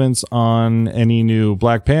announcements on any new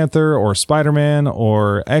Black Panther or Spider-Man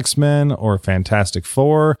or X-Men or Fantastic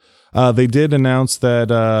Four. They did announce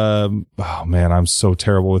that, oh man, I'm so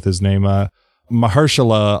terrible with his name.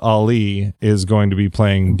 Mahershala Ali is going to be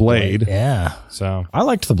playing Blade. Yeah. So I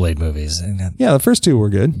liked the Blade movies. yeah, the first two were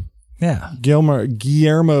good. Yeah.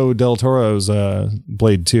 Guillermo del Toro's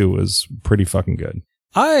Blade 2 was pretty fucking good.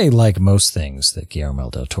 I like most things that Guillermo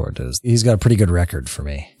del Toro does. He's got a pretty good record for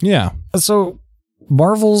me. Yeah. So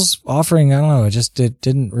Marvel's offering, I don't know, it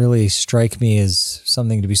didn't really strike me as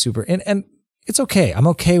something to be super, and it's okay. I'm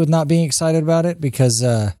okay with not being excited about it because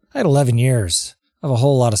I had 11 years of a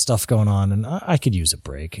whole lot of stuff going on and I could use a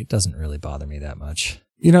break. It doesn't really bother me that much.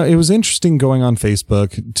 You know, it was interesting going on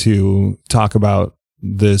Facebook to talk about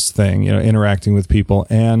this thing, you know, interacting with people.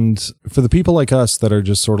 And for the people like us that are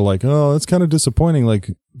just sort of like, oh, that's kind of disappointing.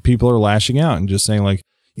 Like people are lashing out and just saying like,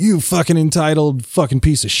 you fucking entitled fucking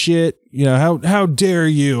piece of shit. You know, how dare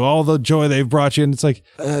you? All the joy they've brought you. And it's like,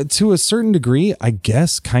 to a certain degree, I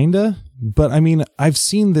guess, kinda. But I mean, I've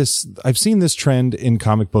seen this trend in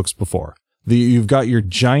comic books before. You've got your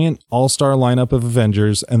giant all-star lineup of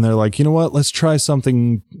Avengers, and they're like, you know what? Let's try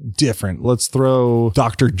something different. Let's throw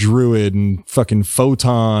Dr. Druid and fucking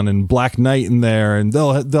Photon and Black Knight in there, and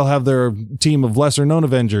they'll have their team of lesser-known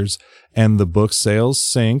Avengers. And the book sales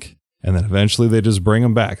sink, and then eventually they just bring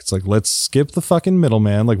them back. It's like, let's skip the fucking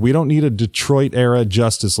middleman. Like, we don't need a Detroit-era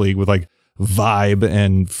Justice League with, like, Vibe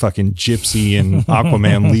and fucking Gypsy and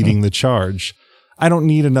Aquaman leading the charge. I don't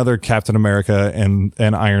need another Captain America and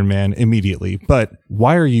Iron Man immediately, but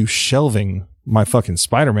why are you shelving my fucking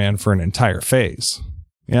Spider-Man for an entire phase?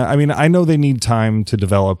 Yeah, I mean, I know they need time to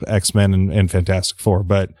develop X-Men and Fantastic Four,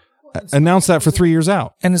 but announce that for 3 years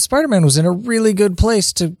out. And Spider-Man was in a really good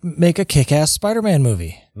place to make a kick-ass Spider-Man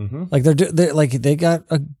movie. Mm-hmm. Like they got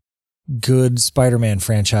a good Spider-Man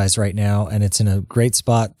franchise right now, and it's in a great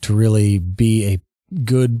spot to really be a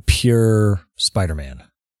good, pure Spider-Man.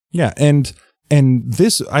 Yeah, and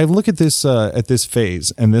this, I look at this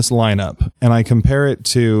phase and this lineup, and I compare it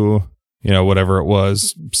to, whatever it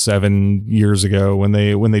was 7 years ago when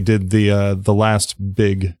they did the last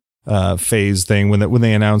big phase thing when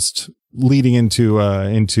they announced leading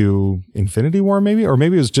into Infinity War, maybe, or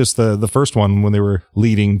maybe it was just the first one when they were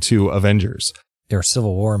leading to Avengers. Or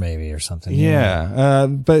Civil War, maybe, or something. Yeah.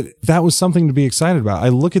 But that was something to be excited about. I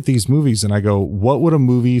look at these movies and I go, what would a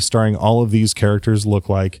movie starring all of these characters look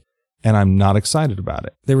like? And I'm not excited about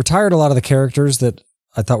it. They retired a lot of the characters that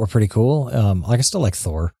I thought were pretty cool. I still like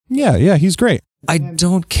Thor. Yeah, he's great. I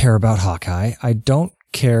don't care about Hawkeye. I don't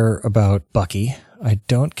care about Bucky. I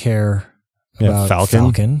don't care about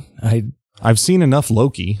Falcon. I've seen enough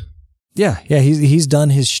Loki. Yeah, he's done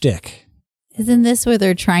his shtick. Isn't this where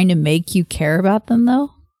they're trying to make you care about them,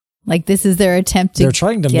 though? Like, this is their attempt to... They're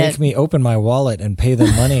trying to make me open my wallet and pay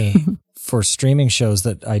them money for streaming shows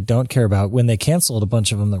that I don't care about when they canceled a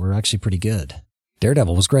bunch of them that were actually pretty good.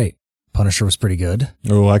 Daredevil was great. Punisher was pretty good.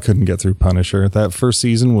 Oh, I couldn't get through Punisher. That first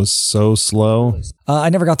season was so slow. I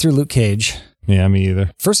never got through Luke Cage. Yeah, me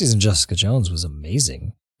either. First season Jessica Jones was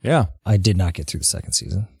amazing. Yeah. I did not get through the second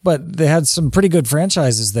season. But they had some pretty good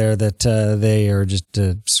franchises there that they are just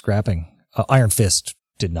scrapping. Iron Fist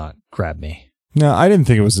did not grab me. No, I didn't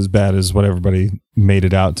think it was as bad as what everybody made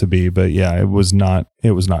it out to be, but yeah, it was not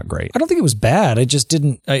great. I don't think it was bad. It just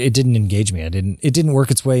didn't engage me. It didn't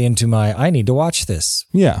work its way into I need to watch this.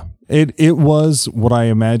 Yeah. It was what I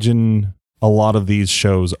imagine a lot of these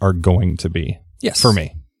shows are going to be. Yes. For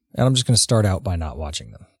me. And I'm just going to start out by not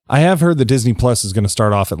watching them. I have heard that Disney Plus is going to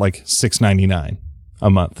start off at like $6.99 a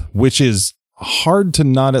month, which is hard to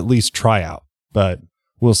not at least try out, but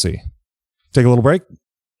we'll see. Take a little break?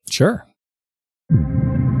 Sure.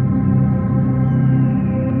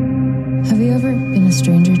 Have you ever been a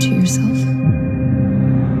stranger to yourself?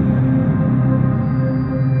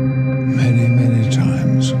 Many, many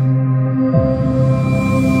times.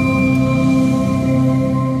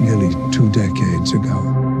 Nearly 2 decades ago,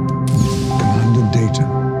 Commander Data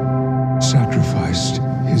sacrificed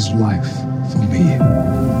his life for me.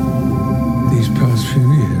 These past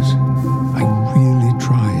few years, I really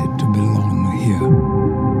tried to belong here.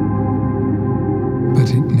 But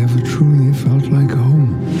it never truly felt like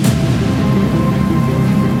home.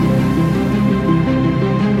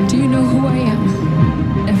 Do you know who I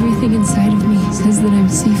am? Everything inside of me says that I'm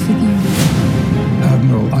safe with you.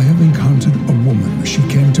 Admiral, I have encountered a woman. She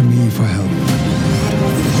came to me for help.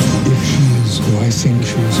 If she is who I think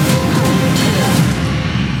she is,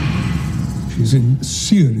 she's in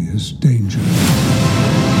serious danger.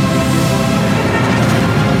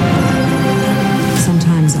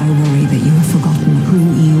 Sometimes I worry that you have forgotten who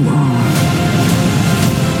you are.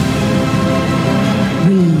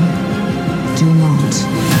 We do not.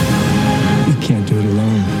 You can't do it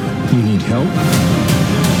alone. You need help.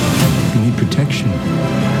 You need protection.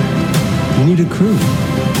 You need a crew.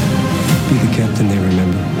 Be the captain they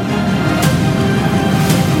remember.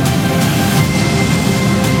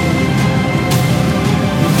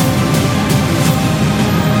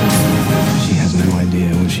 She has no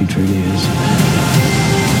idea what she truly is.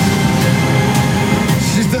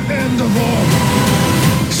 She's the end of all.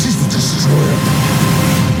 She's the destroyer.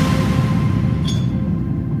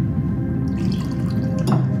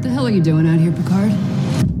 What the hell are you doing out here, Picard?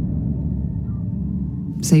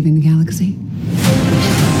 Saving the galaxy?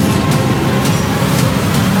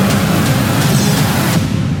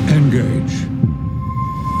 Engage.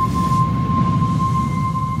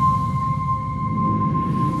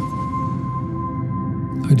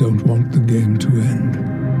 I don't want the game to end.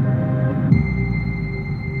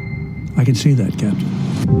 I can see that, Captain.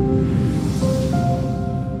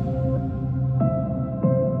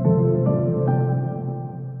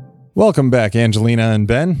 Welcome back, Angelina and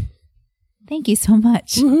Ben. Thank you so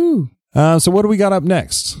much. Woohoo! So what do we got up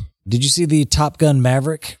next? Did you see the Top Gun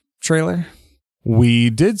Maverick trailer? We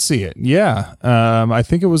did see it, yeah. I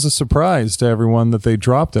think it was a surprise to everyone that they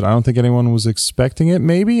dropped it. I don't think anyone was expecting it,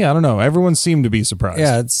 maybe? I don't know. Everyone seemed to be surprised.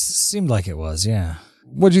 Yeah, it seemed like it was, yeah.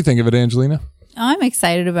 What'd you think of it, Angelina? I'm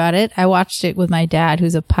excited about it. I watched it with my dad,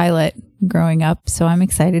 who's a pilot growing up, so I'm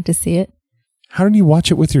excited to see it. How did you watch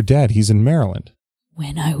it with your dad? He's in Maryland.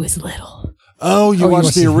 When I was little. Oh, you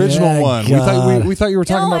watched the original yeah, one. God. We thought you were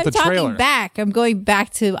talking about the trailer. I'm going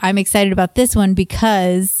back to, I'm excited about this one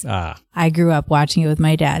because I grew up watching it with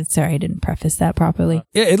my dad. Sorry, I didn't preface that properly.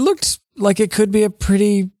 Yeah, it looked like it could be a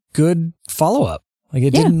pretty good follow-up. Like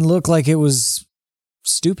it didn't look like it was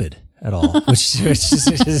stupid at all, which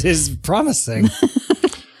is promising.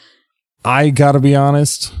 I gotta be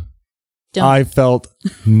honest. I felt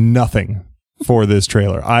nothing for this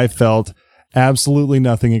trailer. I felt absolutely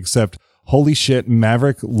nothing except, holy shit,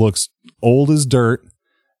 Maverick looks old as dirt,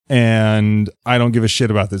 and I don't give a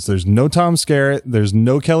shit about this. There's no Tom Skerritt. There's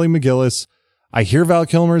no Kelly McGillis. I hear Val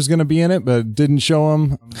Kilmer is going to be in it, but didn't show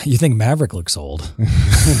him. You think Maverick looks old?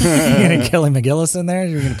 You're going to Kelly McGillis in there?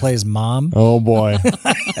 You're going to play his mom? Oh, boy.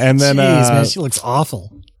 And then... Jeez, man, she looks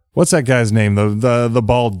awful. What's that guy's name? The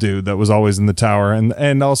bald dude that was always in the tower,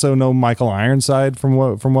 and also no Michael Ironside from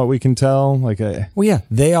what we can tell. Well, yeah,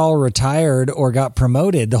 they all retired or got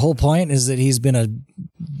promoted. The whole point is that he's been a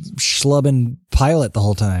schlubbing pilot the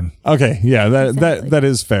whole time. Okay, yeah, that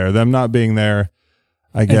is fair. Them not being there,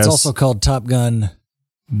 I guess. It's also called Top Gun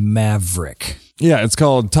Maverick. Yeah, it's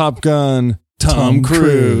called Top Gun Tom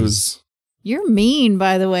Cruise. You're mean,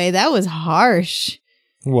 by the way. That was harsh.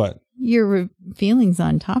 What? Your feelings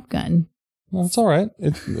on Top Gun. Well, it's all right.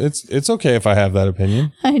 It's okay if I have that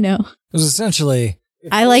opinion. I know. It was essentially...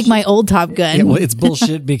 I like my old Top Gun. Yeah, well, it's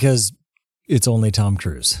bullshit because it's only Tom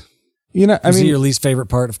Cruise. You know, Is it your least favorite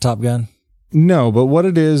part of Top Gun? No, but what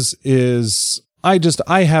it is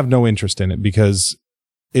I have no interest in it because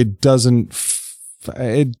it doesn't...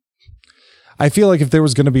 I feel like if there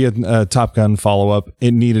was going to be a Top Gun follow-up,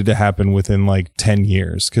 it needed to happen within like 10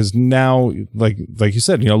 years. Because now, like you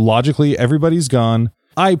said, logically, everybody's gone.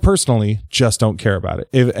 I personally just don't care about it.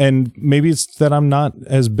 And maybe it's that I'm not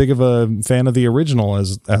as big of a fan of the original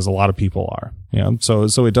as a lot of people are.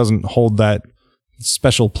 So it doesn't hold that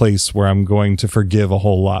special place where I'm going to forgive a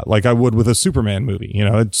whole lot like I would with a Superman movie.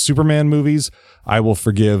 Superman movies, I will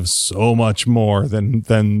forgive so much more than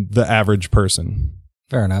the average person.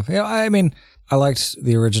 Fair enough. I mean, I liked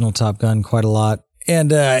the original Top Gun quite a lot.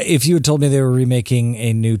 And if you had told me they were remaking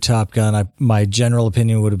a new Top Gun, my general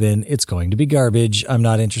opinion would have been, it's going to be garbage. I'm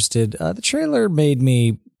not interested. The trailer made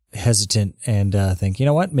me hesitant and think, you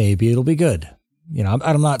know what? Maybe it'll be good.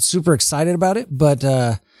 I'm not super excited about it, but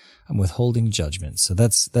I'm withholding judgment. So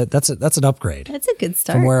that's an upgrade. That's a good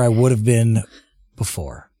start. From where I would have been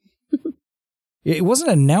before. It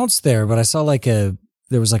wasn't announced there, but I saw there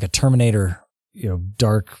was a Terminator,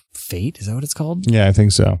 Dark Fate. Is that what it's called? Yeah, I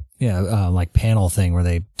think so. Yeah, panel thing where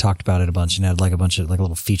they talked about it a bunch and had a bunch of a little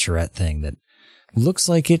featurette thing that looks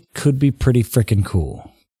like it could be pretty freaking cool.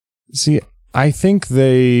 See, I think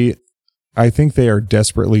they are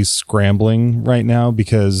desperately scrambling right now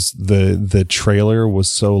because the trailer was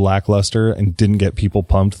so lackluster and didn't get people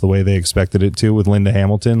pumped the way they expected it to with Linda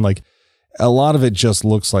Hamilton. A lot of it just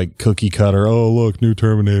looks like cookie cutter. Oh, look, new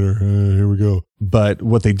Terminator. Here we go. But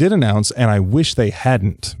what they did announce, and I wish they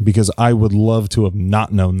hadn't, because I would love to have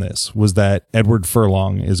not known this, was that Edward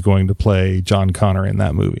Furlong is going to play John Connor in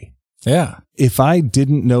that movie. Yeah. If I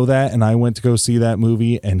didn't know that and I went to go see that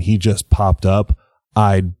movie and he just popped up,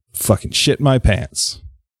 I'd fucking shit my pants.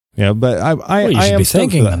 Yeah, but I should am be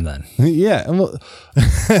thanking them then. Yeah, well,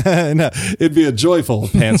 no, it'd be a joyful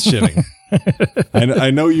pants shitting.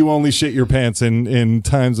 I know you only shit your pants in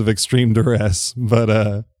times of extreme duress, but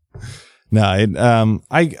I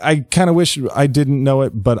kind of wish I didn't know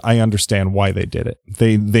it, but I understand why they did it.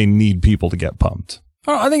 They need people to get pumped.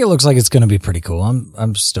 Oh, I think it looks like it's going to be pretty cool.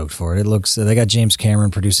 I'm stoked for it. It looks they got James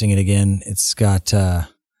Cameron producing it again. It's got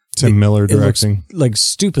Tim Miller directing. It looks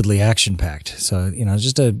stupidly action packed. So,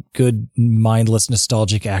 just a good mindless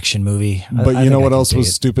nostalgic action movie. But you know what else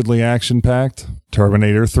was stupidly action packed?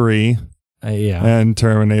 Terminator 3. Yeah. And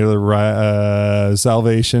Terminator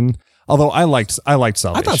Salvation. Although I liked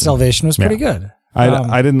Salvation. I thought Salvation was pretty good.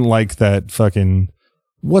 I didn't like that fucking...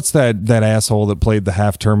 What's that asshole that played the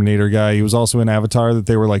half Terminator guy? He was also in Avatar that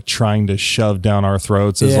they were trying to shove down our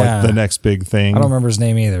throats as the next big thing. I don't remember his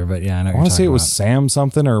name either, but yeah, I know. I want to say it was Sam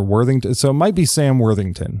something or Worthington. So it might be Sam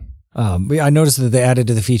Worthington. I noticed that they added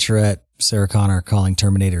to the featurette Sarah Connor calling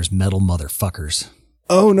Terminators metal motherfuckers.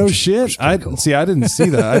 Oh no shit! Cool. I didn't see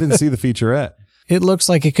that. I didn't see the featurette. It looks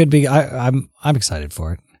like it could be. I'm excited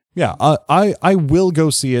for it. Yeah, I will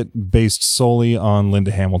go see it based solely on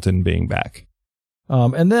Linda Hamilton being back.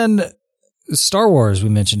 And then Star Wars, we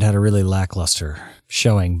mentioned, had a really lackluster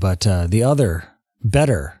showing, but the other,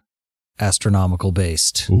 better astronomical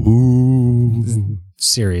based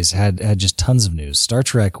series had just tons of news. Star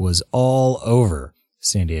Trek was all over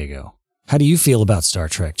San Diego. How do you feel about Star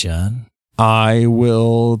Trek, John? I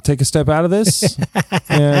will take a step out of this.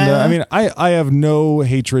 And I mean, I have no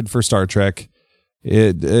hatred for Star Trek.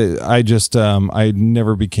 I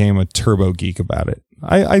never became a turbo geek about it.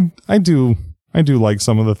 I do like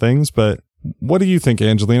some of the things, but what do you think,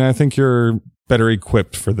 Angelina? I think you're better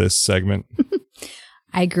equipped for this segment.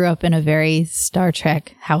 I grew up in a very Star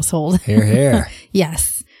Trek household. Hear, hear.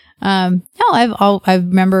 Yes. No, I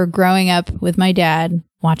remember growing up with my dad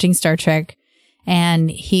watching Star Trek, and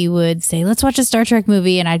he would say, let's watch a Star Trek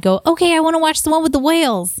movie. And I'd go, okay, I want to watch the one with the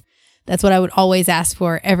whales. That's what I would always ask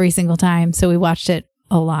for every single time. So we watched it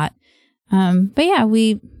a lot. But yeah,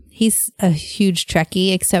 he's a huge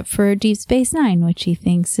Trekkie, except for Deep Space Nine, which he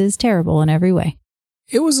thinks is terrible in every way.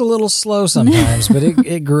 It was a little slow sometimes, but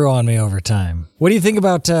it grew on me over time. What do you think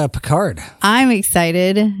about Picard? I'm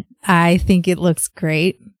excited. I think it looks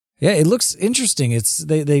great. Yeah, it looks interesting. It's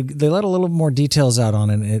they let a little more details out on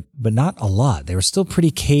it, but not a lot. They were still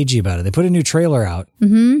pretty cagey about it. They put a new trailer out.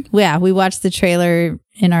 Mm-hmm. Yeah, we watched the trailer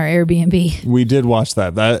in our Airbnb. We did watch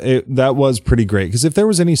that. That was pretty great, because if there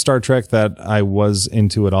was any Star Trek that I was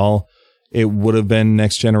into at all, it would have been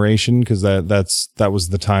Next Generation, because that was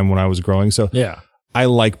the time when I was growing. So yeah, I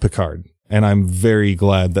like Picard, and I'm very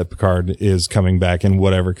glad that Picard is coming back in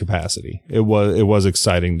whatever capacity. It was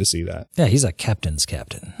exciting to see that. Yeah, he's a captain's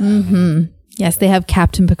captain. Mm-hmm. Yes, they have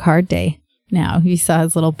Captain Picard Day now. You saw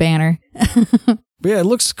his little banner. But yeah, it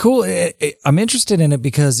looks cool. I'm interested in it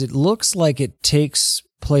because it looks like it takes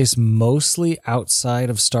place mostly outside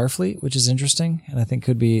of Starfleet, which is interesting, and I think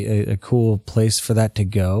could be a cool place for that to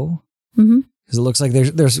go. Mm-hmm. Because it looks like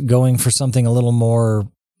they're going for something a little more,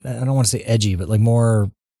 I don't want to say edgy, but like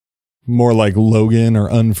more like Logan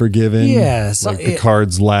or Unforgiven. Yeah. Like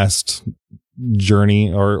Picard's last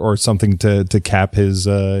journey or something to cap his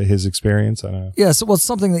experience. I don't know. Yeah. So,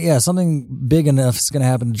 something big enough is going to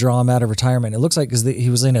happen to draw him out of retirement. It looks like because he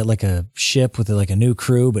was in like a ship with like a new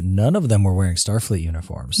crew, but none of them were wearing Starfleet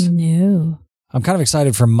uniforms. No. I'm kind of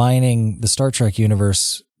excited for mining the Star Trek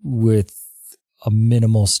universe with a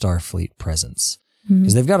minimal Starfleet presence,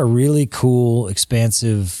 because they've got a really cool,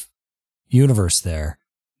 expansive universe there.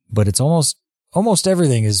 But it's almost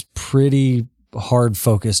everything is pretty hard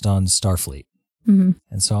focused on Starfleet. Mm-hmm.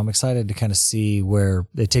 And so I'm excited to kind of see where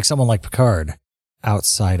they take someone like Picard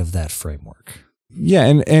outside of that framework. Yeah,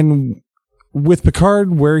 and with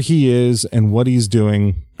Picard, where he is and what he's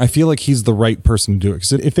doing, I feel like he's the right person to do it.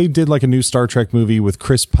 Because if they did like a new Star Trek movie with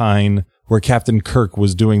Chris Pine, where Captain Kirk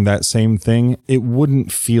was doing that same thing, it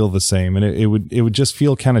wouldn't feel the same. And it would just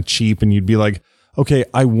feel kind of cheap, and you'd be like, okay,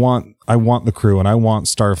 I want the crew and I want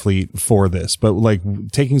Starfleet for this. But like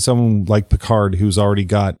taking someone like Picard, who's already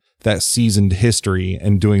got that seasoned history,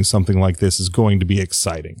 and doing something like this is going to be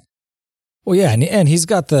exciting. Well, yeah, and he's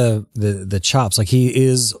got the chops. Like, he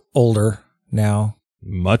is older now.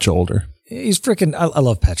 Much older. He's freaking, I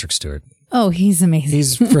love Patrick Stewart. Oh, he's amazing.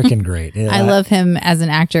 He's freaking great. Yeah. I love him as an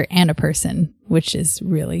actor and a person, which is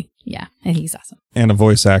really, and he's awesome. And a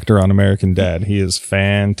voice actor on American Dad. He is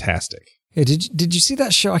fantastic. Yeah, did you see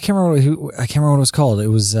that show? I can't remember what it was called. It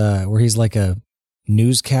was where he's like a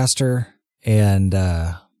newscaster, and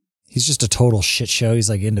he's just a total shit show. He's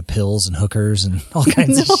like into pills and hookers and all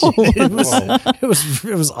kinds of shit.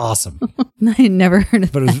 It was awesome. I never heard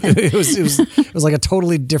of but that. It was like a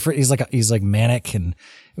totally different. He's like manic, and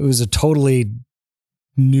it was a totally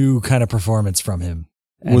new kind of performance from him.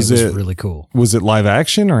 And it was really cool. Was it live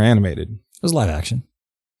action or animated? It was live action.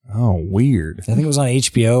 Oh, weird. I think it was on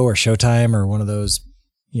HBO or Showtime or one of those,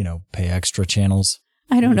 pay extra channels.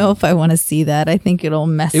 I don't know if I want to see that. I think it'll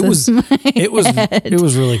mess with my head. It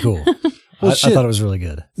was really cool. I thought it was really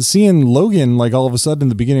good. Seeing Logan, like, all of a sudden in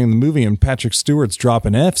the beginning of the movie, and Patrick Stewart's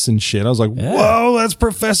dropping F's and shit, I was like, whoa, that's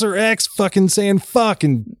Professor X fucking saying fuck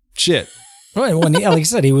and shit. Right. Well, like I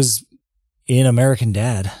said, he was in American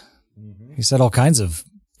Dad. He said all kinds of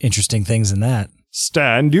interesting things in that.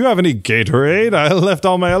 Stan, do you have any Gatorade? I left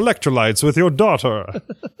all my electrolytes with your daughter.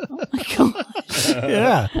 Oh my gosh.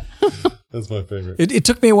 Yeah. That's my favorite. It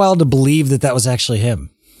took me a while to believe that was actually him.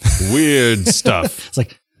 Weird stuff. It's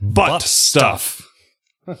like butt stuff.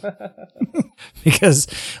 Because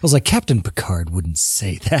I was like, Captain Picard wouldn't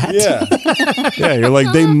say that. Yeah. Yeah, you're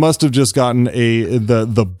like, they must have just gotten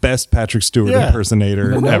the best Patrick Stewart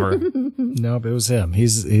impersonator ever. Nope, it was him.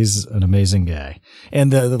 He's an amazing guy.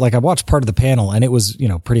 And I watched part of the panel, and it was,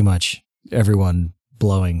 pretty much everyone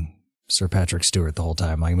blowing Sir Patrick Stewart the whole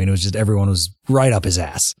time. I mean, it was just everyone was right up his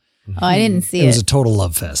ass. Oh, I didn't see it. It was a total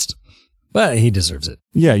love fest. But he deserves it.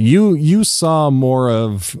 Yeah, you saw more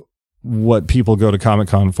of what people go to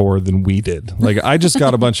Comic-Con for than we did. Like, I just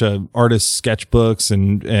got a bunch of artist sketchbooks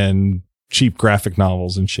and cheap graphic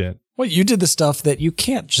novels and shit. Well, you did the stuff that you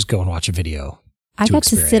can't just go and watch a video. I got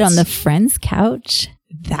to sit on the friend's couch.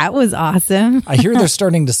 That was awesome. I hear they're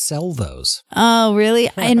starting to sell those. Oh, really?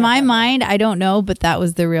 In my mind, I don't know, but that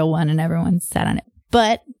was the real one and everyone sat on it.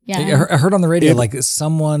 But yeah. I heard on the radio, like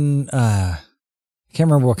someone, I can't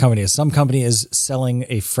remember what company it is. Some company is selling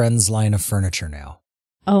a Friends line of furniture now.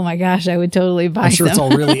 Oh my gosh, I would totally buy I'm sure some. it's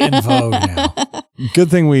all really in vogue now.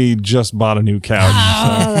 Good thing we just bought a new couch.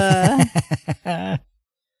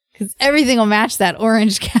 Because everything will match that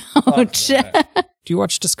orange couch. Do you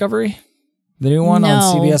watch Discovery? The new one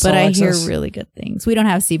on CBS but All I Access? hear really good things. We don't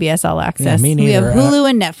have CBS All Access. Yeah, me neither. We have Hulu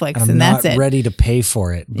and Netflix, I'm and that's not it. ready to pay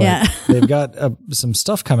for it. But Yeah. they've got some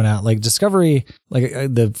stuff coming out. Like Discovery, like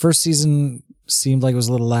the first season seemed like it was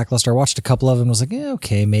a little lackluster. I watched a couple of them and was like, yeah,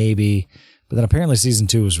 okay, maybe. But then apparently season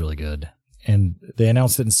 2 was really good. And they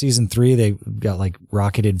announced that in season 3, they got like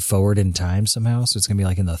rocketed forward in time somehow. So it's going to be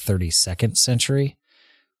like in the 32nd century,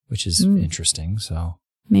 which is interesting. So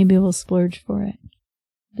Maybe we'll splurge for it,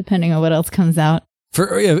 depending on what else comes out.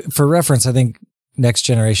 For reference, I think Next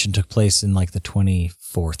Generation took place in like the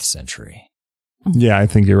 24th century. Yeah, I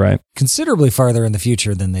think you're right. Considerably farther in the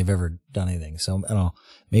future than they've ever done anything. So I don't know.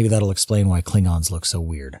 Maybe that'll explain why Klingons look so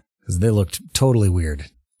weird, because they looked totally weird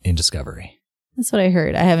in Discovery. That's what I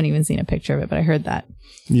heard. I haven't even seen a picture of it, but I heard that.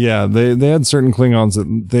 Yeah, they had certain Klingons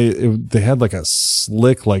that they had like a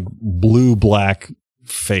slick, like blue-black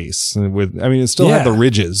face with. I mean, it still had the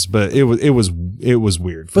ridges, but it was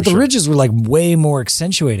weird. But the ridges were like way more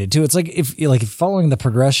accentuated too. It's like if following the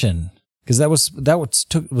progression, because that was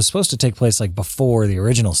supposed to take place like before the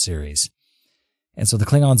original series, and so the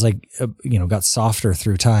Klingons like got softer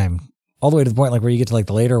through time, all the way to the point like where you get to like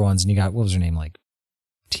the later ones, and you got, what was her name, like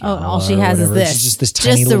Tiana, all she has is this. It's just this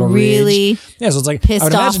tiny little really ridge. Yeah, so it's like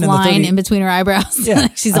pissed off line in between her eyebrows. Yeah,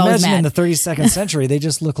 she's always mad. In the 32nd century, they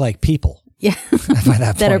just look like people. Yeah, by that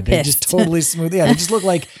that point, are they're pissed. just totally smooth. Yeah, they just look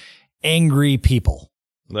like angry people.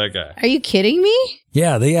 That guy. Are you kidding me?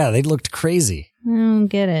 Yeah, they looked crazy. I don't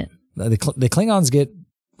get it. The Klingons get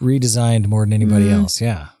redesigned more than anybody else.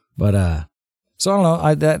 Yeah, but so I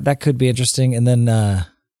don't know. That could be interesting. And then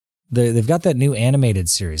they've got that new animated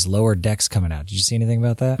series, Lower Decks, coming out. Did you see anything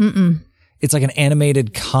about that? Mm-mm. It's like an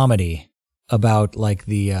animated comedy about like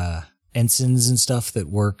the ensigns and stuff that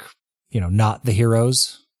work, not the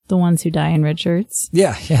heroes. The ones who die in red shirts.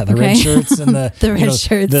 Yeah, the red shirts and the the red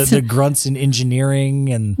shirts, the grunts in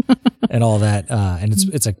engineering and all that. And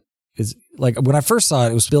it's like when I first saw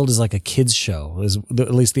it, it was billed as like a kids show. It was,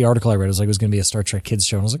 at least the article I read was like it was going to be a Star Trek kids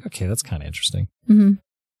show, and I was like, okay, that's kind of interesting. Mm-hmm.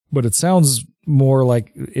 But it sounds more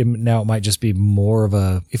like now it might just be more of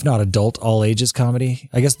a, if not adult, all ages comedy.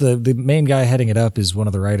 I guess the main guy heading it up is one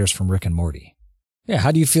of the writers from Rick and Morty. Yeah,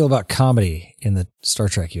 how do you feel about comedy in the Star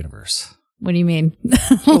Trek universe? What do you mean?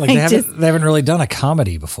 Well, like they haven't really done a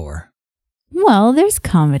comedy before. Well, there's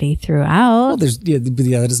comedy throughout. Well, that is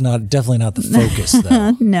definitely not the focus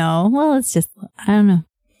though. No, well, it's just, I don't know.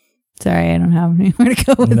 Sorry, I don't have anywhere to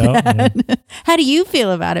go with that. How do you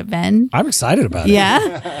feel about it, Ben? I'm excited about it. Yeah?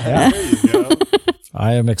 Yeah. There you go.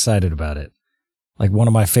 I am excited about it. Like one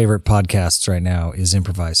of my favorite podcasts right now is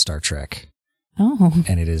Improvised Star Trek. Oh.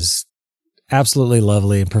 And it is absolutely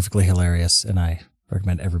lovely and perfectly hilarious, and I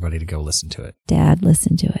recommend everybody to go listen to it. Dad,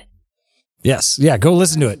 listen to it. Yes. Yeah, go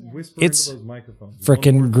listen to it. It's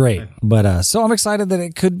freaking great. But so I'm excited that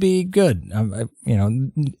it could be good.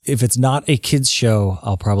 If it's not a kids show,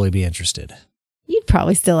 I'll probably be interested. You'd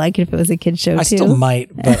probably still like it if it was a kids show, I still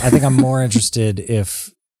might, but I think I'm more interested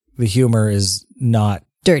if the humor is not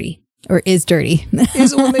dirty or is dirty.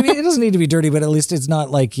 Well, maybe it doesn't need to be dirty, but at least it's not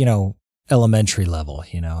like, elementary level,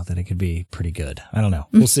 that it could be pretty good. I don't know.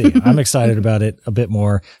 We'll see. I'm excited about it a bit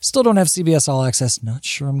more. Still don't have CBS All Access. Not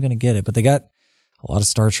sure I'm going to get it, but they got a lot of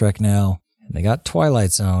Star Trek now, and they got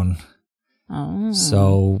Twilight Zone. Oh.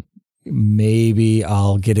 So maybe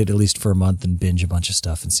I'll get it at least for a month and binge a bunch of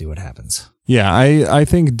stuff and see what happens. Yeah, I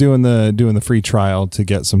think doing the free trial to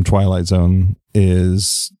get some Twilight Zone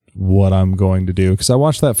is what I'm going to do, because I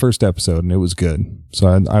watched that first episode and it was good. So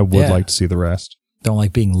I would like to see the rest. Don't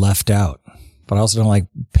like being left out, but I also don't like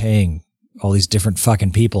paying all these different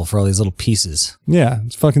fucking people for all these little pieces. Yeah,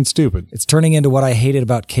 it's fucking stupid. It's turning into what I hated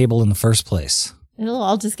about cable in the first place. It'll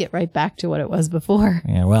all just get right back to what it was before.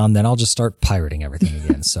 Yeah, well, and then I'll just start pirating everything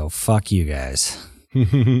again. So fuck you guys.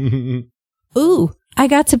 Ooh, I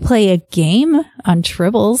got to play a game on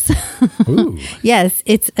Tribbles. Ooh. Yes,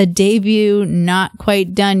 it's a debut, not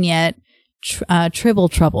quite done yet, Tribble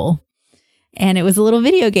Trouble. And it was a little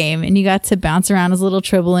video game, and you got to bounce around as a little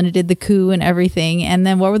Tribble, and it did the coup and everything. And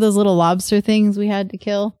then what were those little lobster things we had to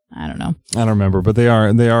kill? I don't know. I don't remember, but they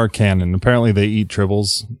are canon. Apparently they eat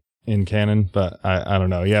Tribbles in canon, but I don't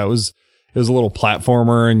know. Yeah, it was a little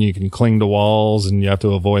platformer, and you can cling to walls, and you have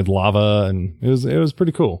to avoid lava, and it was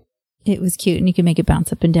pretty cool. It was cute, and you can make it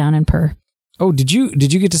bounce up and down and purr. Oh, did you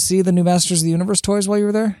get to see the new Masters of the Universe toys while you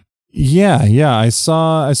were there? Yeah. I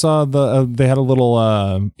saw they had a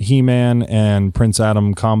little He-Man and Prince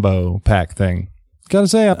Adam combo pack thing. Gotta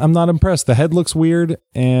say, I'm not impressed. The head looks weird,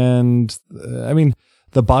 and I mean,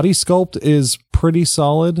 the body sculpt is pretty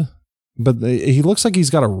solid, but he looks like he's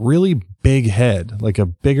got a really big head, like a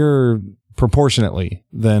bigger proportionately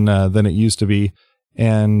than it used to be.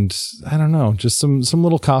 And I don't know, just some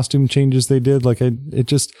little costume changes they did. Like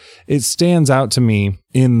it stands out to me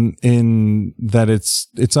in that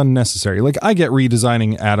it's unnecessary. Like, I get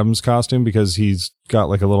redesigning Adam's costume because he's got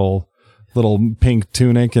like a little pink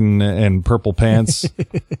tunic and purple pants.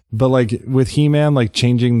 But like with He-Man, like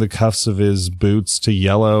changing the cuffs of his boots to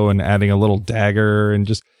yellow and adding a little dagger, and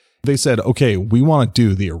just, they said, okay, we want to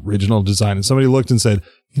do the original design. And somebody looked and said,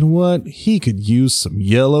 you know what? He could use some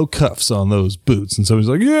yellow cuffs on those boots. And somebody's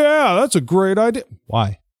like, yeah, that's a great idea.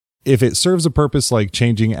 Why? If it serves a purpose, like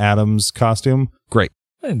changing Adam's costume, great.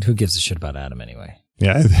 And who gives a shit about Adam anyway?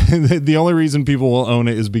 Yeah. The only reason people will own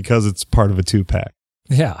it is because it's part of a 2-pack.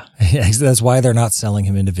 Yeah. That's why they're not selling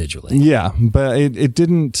him individually. Yeah. But it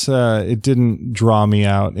didn't draw me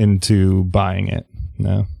out into buying it.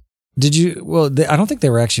 No. Did you? Well, I don't think they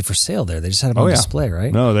were actually for sale there. They just had them on display,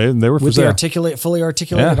 right? No, they were for with sale. The fully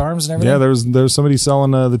articulated arms and everything. Yeah, there was somebody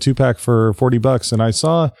selling the 2-pack for $40, and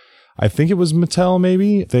I think it was Mattel.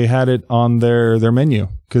 Maybe they had it on their menu,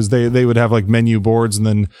 because they would have like menu boards,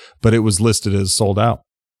 but it was listed as sold out.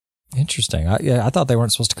 Interesting. I thought they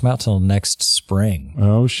weren't supposed to come out till next spring.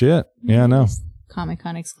 Oh shit! Yeah, no.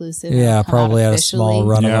 Comic-Con exclusive. Yeah, probably had a small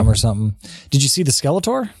run of them or something. Did you see the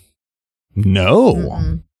Skeletor? No.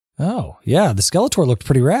 Mm-mm. Oh, yeah. The Skeletor looked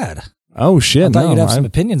pretty rad. Oh, shit. I thought you'd have some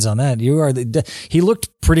opinions on that. He looked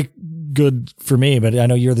pretty good for me, but I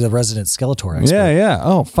know you're the resident Skeletor expert. Yeah.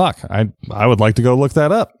 Oh, fuck. I would like to go look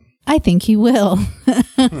that up. I think he will.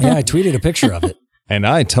 Yeah, I tweeted a picture of it. And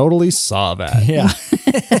I totally saw that. Yeah.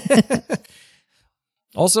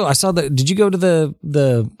 Also, I saw did you go to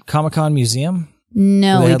the Comic-Con museum?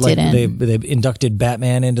 No, we didn't. They inducted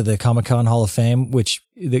Batman into the Comic-Con Hall of Fame, which,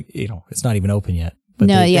 it's not even open yet. But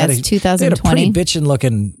it's 2020. They had a pretty bitchin'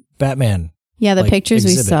 looking Batman. Yeah, the pictures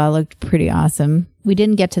exhibit. we saw looked pretty awesome. We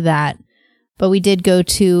didn't get to that, but we did go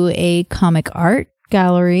to a comic art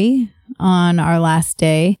gallery on our last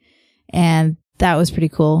day, and that was pretty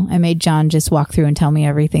cool. I made John just walk through and tell me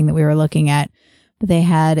everything that we were looking at. But they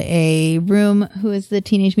had a room. Who is the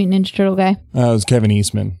Teenage Mutant Ninja Turtle guy? It was Kevin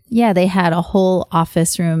Eastman. Yeah, they had a whole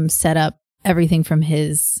office room set up, everything from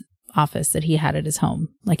his office that he had at his home.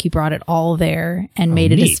 Like, he brought it all there and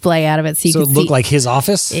made a display out of it. So it looked like his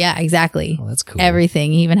office? Yeah, exactly. Oh, that's cool.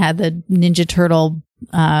 Everything. He even had the Ninja Turtle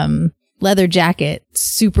leather jacket,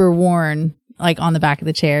 super worn, like on the back of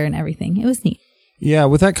the chair and everything. It was neat. Yeah,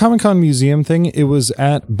 with that Comic-Con museum thing, it was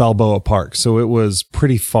at Balboa Park, so it was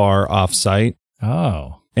pretty far off-site.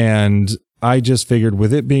 Oh. And I just figured,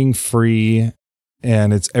 with it being free,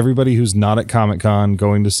 and it's everybody who's not at Comic-Con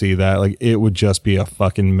going to see that, like, it would just be a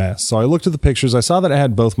fucking mess. So I looked at the pictures. I saw that it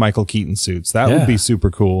had both Michael Keaton suits. That would be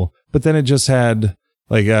super cool. But then it just had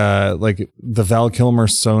like the Val Kilmer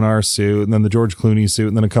Sonar suit, and then the George Clooney suit,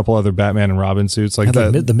 and then a couple other Batman and Robin suits. Like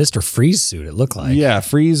the Mr. Freeze suit, it looked like. Yeah,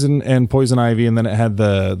 Freeze and Poison Ivy, and then it had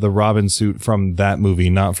the Robin suit from that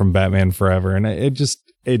movie, not from Batman Forever. And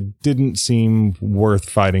it didn't seem worth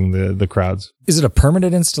fighting the crowds. Is it a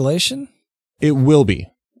permanent installation? It will be,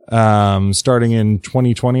 starting in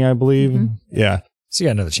 2020, I believe. Mm-hmm. Yeah. So you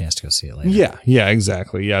got another chance to go see it later. Yeah,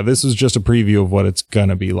 exactly. Yeah, this is just a preview of what it's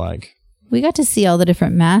gonna be like. We got to see all the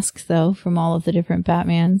different masks, though, from all of the different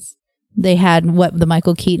Batmans. They had the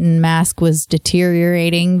Michael Keaton mask was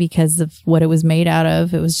deteriorating because of what it was made out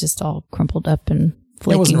of. It was just all crumpled up and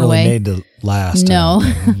flaking away. It wasn't really made to last. No,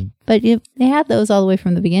 but they had those all the way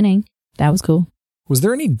from the beginning. That was cool. Was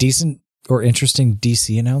there any decent or interesting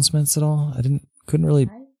DC announcements at all? Couldn't really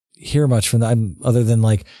hear much from them other than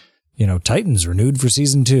Titans renewed for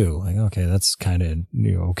season 2. Like, okay, that's kind of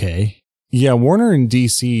okay. Yeah, Warner and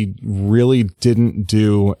DC really didn't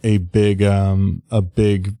do a big,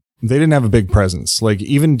 they didn't have a big presence. Like,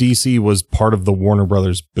 even DC was part of the Warner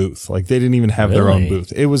Brothers booth. Like, they didn't even have their own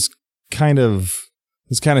booth. It was kind of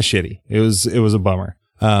shitty. It was a bummer.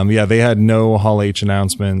 Yeah, they had no Hall H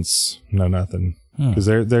announcements, no nothing. Because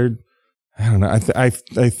they're I don't know. I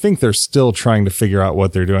think they're still trying to figure out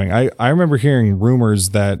what they're doing. I remember hearing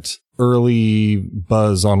rumors that early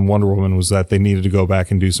buzz on Wonder Woman was that they needed to go back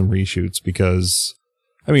and do some reshoots because,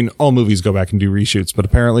 I mean, all movies go back and do reshoots, but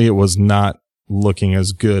apparently it was not looking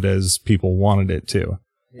as good as people wanted it to.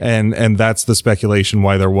 And that's the speculation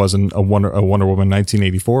why there wasn't a Wonder Woman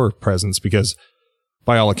 1984 presence, because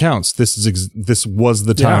by all accounts, this was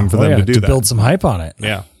the time for them to do that. Build some hype on it.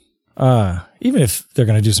 Yeah. Even if they're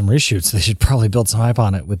going to do some reshoots, they should probably build some hype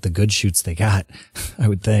on it with the good shoots they got, I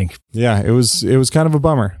would think. Yeah, it was kind of a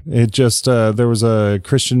bummer. It just, there was a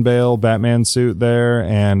Christian Bale Batman suit there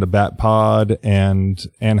and a Bat Pod and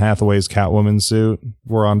Anne Hathaway's Catwoman suit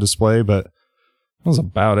were on display, but that was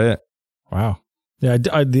about it. Wow. Yeah,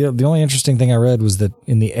 the only interesting thing I read was that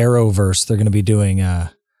in the Arrowverse, they're going to be doing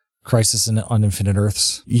Crisis on Infinite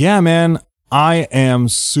Earths. Yeah, man. I am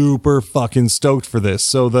super fucking stoked for this.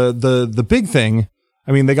 So the big thing,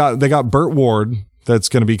 I mean, they got Burt Ward that's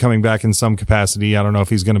going to be coming back in some capacity. I don't know if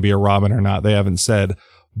he's going to be a Robin or not. They haven't said,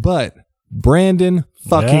 but Brandon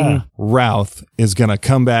fucking Routh is going to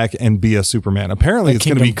come back and be a Superman. Apparently it's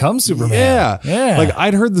going to become Superman. Yeah. Like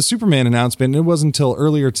I'd heard the Superman announcement, and it wasn't until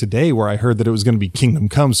earlier today where I heard that it was going to be Kingdom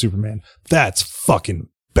Come Superman. That's fucking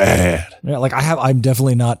bad. Yeah. Like I'm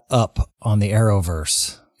definitely not up on the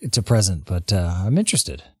Arrowverse to present, but I'm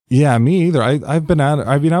interested. Yeah, me either.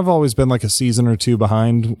 I've always been like a season or two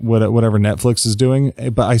behind whatever Netflix is doing,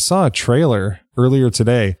 but I saw a trailer earlier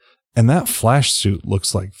today, and that Flash suit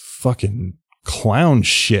looks like fucking clown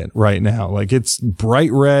shit right now. Like it's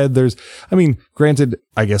bright red. Granted,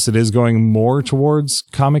 I guess it is going more towards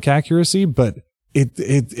comic accuracy, but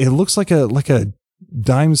it looks like a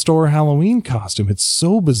dime store Halloween costume. It's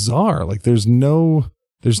so bizarre. Like there's no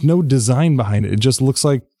design behind it. It just looks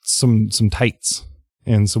like some tights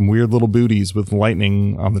and some weird little booties with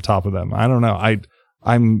lightning on the top of them. I don't know.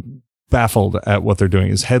 I'm baffled at what they're doing.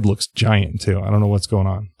 His head looks giant too. I don't know what's going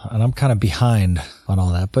on. And I'm kind of behind on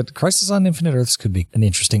all that, but Crisis on Infinite Earths could be an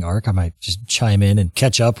interesting arc. I might just chime in and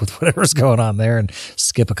catch up with whatever's going on there and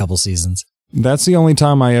skip a couple seasons. That's the only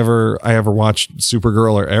time I ever watched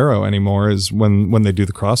Supergirl or Arrow anymore is when they do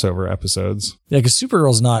the crossover episodes. Yeah, because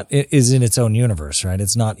Supergirl's is in its own universe, right?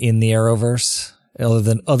 It's not in the Arrowverse,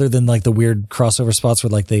 other than like the weird crossover spots where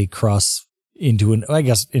like they cross into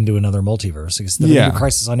another multiverse. Because the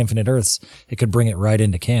Crisis on Infinite Earths, it could bring it right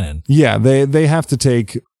into canon. Yeah, they have to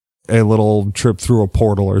take a little trip through a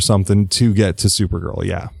portal or something to get to Supergirl.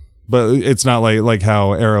 Yeah. But it's not like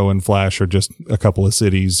how Arrow and Flash are just a couple of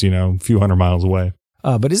cities, a few hundred miles away.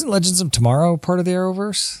 But isn't Legends of Tomorrow part of the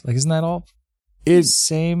Arrowverse? Like, isn't that all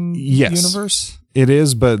same universe? It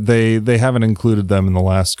is, but they haven't included them in the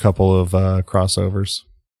last couple of crossovers.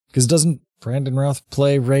 Because doesn't Brandon Routh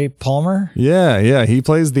play Ray Palmer? Yeah. He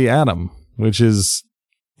plays the Atom, which is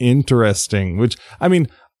interesting.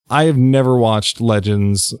 I have never watched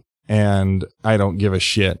Legends, and I don't give a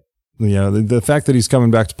shit. The fact that he's coming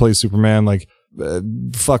back to play Superman,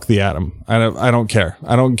 fuck the Atom. I don't care.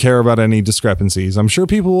 I don't care about any discrepancies. I'm sure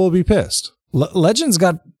people will be pissed. Legends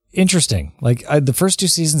got interesting. The first two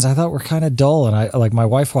seasons I thought were kind of dull, and my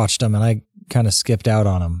wife watched them, and I kind of skipped out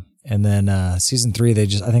on them. And then season 3,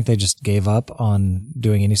 I think they just gave up on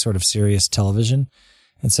doing any sort of serious television,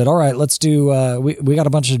 and said, "All right, let's do. We got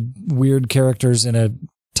a bunch of weird characters in a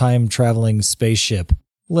time traveling spaceship.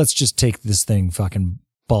 Let's just take this thing fucking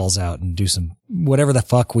balls out and do some whatever the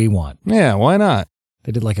fuck we want." Yeah, why not?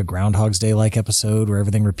 They did like a Groundhog's Day like episode where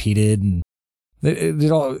everything repeated, and they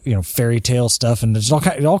did all fairy tale stuff, and there's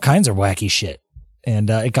all kinds of wacky shit. And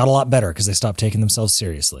it got a lot better because they stopped taking themselves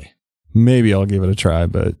seriously. Maybe I'll give it a try,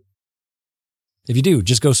 but if you do,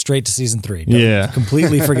 just go straight to season 3. Don't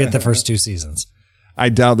completely forget the first 2 seasons. I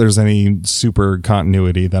doubt there's any super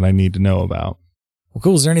continuity that I need to know about. Well,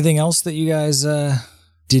 cool. Is there anything else that you guys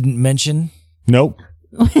didn't mention? Nope.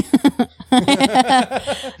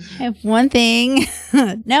 I have one thing.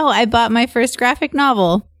 No, I bought my first graphic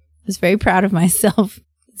novel. I was very proud of myself,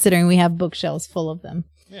 considering we have bookshelves full of them.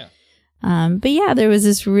 Yeah. But yeah, there was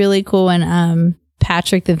this really cool one,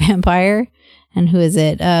 Patrick the Vampire. And who is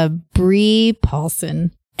it? Brie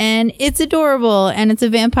Paulson. And it's adorable. And it's a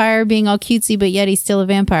vampire being all cutesy, but yet he's still a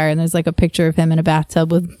vampire. And there's like a picture of him in a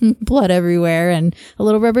bathtub with blood everywhere and a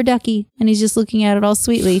little rubber ducky. And he's just looking at it all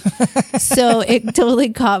sweetly. So it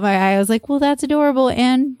totally caught my eye. I was like, well, that's adorable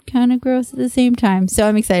and kind of gross at the same time. So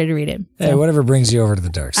I'm excited to read it. Hey, whatever brings you over to the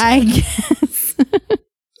dark side. I guess.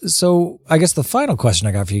 So I guess the final question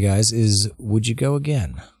I got for you guys is, would you go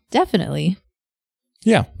again? Definitely.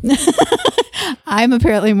 Yeah. I'm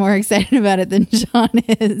apparently more excited about it than John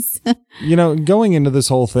is. Going into this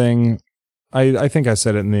whole thing, I think I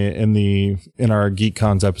said it in our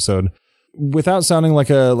GeekCons episode, without sounding like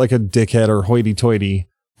a dickhead or hoity-toity,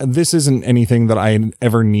 this isn't anything that I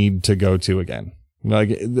ever need to go to again. Like,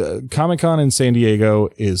 the Comic-Con in San Diego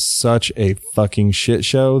is such a fucking shit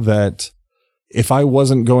show that if I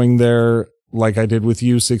wasn't going there like I did with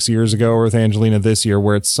you 6 years ago or with Angelina this year,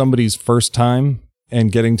 where it's somebody's first time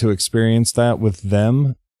and getting to experience that with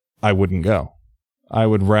them, I wouldn't go. I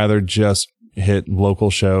would rather just hit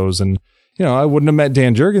local shows. And, you know, I wouldn't have met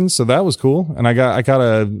Dan Jurgens, so that was cool. And I got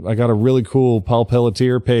a really cool Paul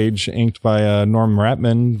Pelletier page inked by Norm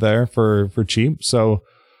Ratman there for cheap. So,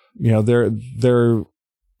 you know, there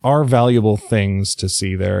are valuable things to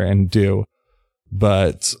see there and do.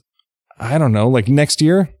 But I don't know, like next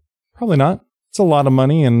year, probably not. It's a lot of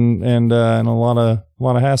money and a lot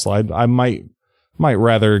of hassle. I might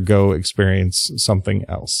rather go experience something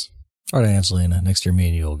else. All right, Angelina, next year me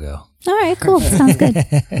and you will go. All right, cool. Sounds good.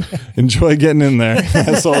 Enjoy getting in there,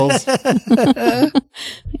 assholes. Wait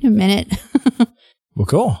a minute. Well,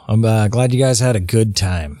 cool. I'm glad you guys had a good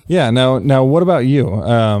time. Yeah. Now, what about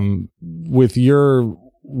you? With your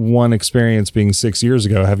one experience being 6 years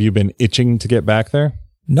ago, have you been itching to get back there?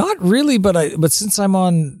 Not really, but since I'm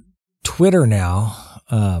on Twitter now,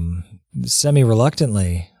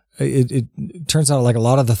 semi-reluctantly, it turns out like a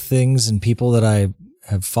lot of the things and people that I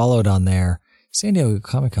have followed on there, San Diego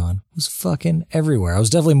Comic-Con was fucking everywhere. I was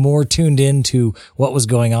definitely more tuned in to what was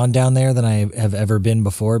going on down there than I have ever been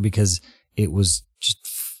before because it was just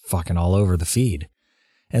fucking all over the feed.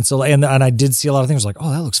 And so, and I did see a lot of things like,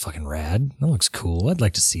 oh, that looks fucking rad. That looks cool. I'd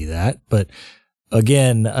like to see that. But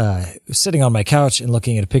again, sitting on my couch and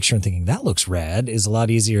looking at a picture and thinking that looks rad is a lot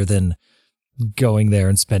easier than going there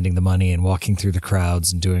and spending the money and walking through the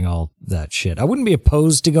crowds and doing all that shit. I wouldn't be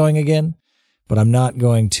opposed to going again, but I'm not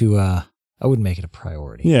going to, I wouldn't make it a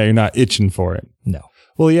priority. Yeah, you're not itching for it. No.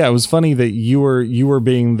 Well, yeah, it was funny that you were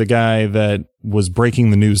being the guy that was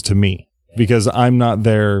breaking the news to me because I'm not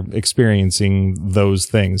there experiencing those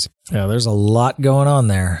things. Yeah, there's a lot going on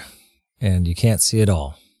there and you can't see it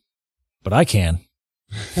all, but I can.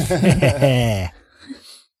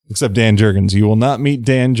 Except Dan Jurgens. You will not meet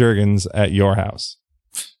Dan Jurgens at your house.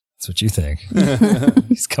 That's what you think.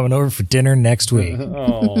 He's coming over for dinner next week.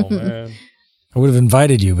 Oh, man. I would have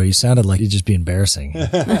invited you, but you sounded like you'd just be embarrassing.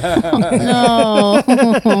 No.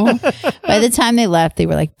 By the time they left, they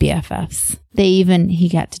were like BFFs. He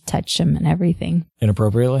got to touch them and everything.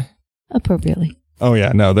 Inappropriately? Appropriately. Oh,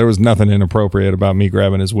 yeah. No, there was nothing inappropriate about me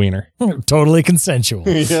grabbing his wiener. Totally consensual.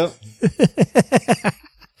 Yep.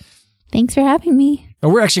 Thanks for having me.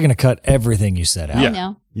 We're actually going to cut everything you said out. Yeah. I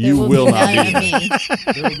know. You will not be.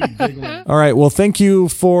 All right. Well, thank you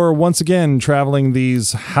for once again traveling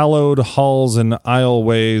these hallowed halls and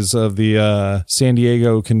aisleways of the San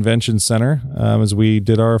Diego Convention Center as we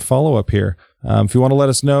did our follow-up here. If you want to let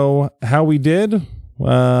us know how we did,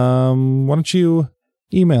 why don't you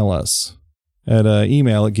email us at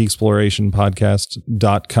email at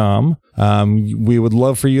geeksplorationpodcast.com. We would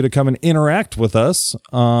love for you to come and interact with us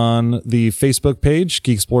on the Facebook page,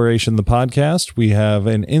 Geeksploration the Podcast. We have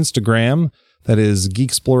an Instagram that is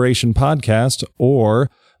Geeksploration Podcast,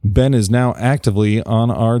 or Ben is now actively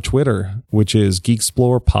on our Twitter, which is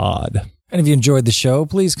GeeksplorePod. And if you enjoyed the show,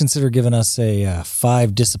 please consider giving us a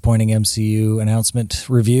 5 disappointing MCU announcement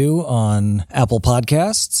review on Apple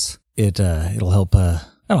Podcasts. It'll help. I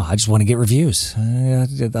don't know. I just want to get reviews. I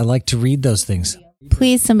like to read those things.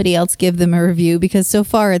 Please, somebody else give them a review because so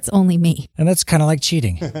far it's only me. And that's kind of like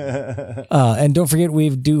cheating. And don't forget, we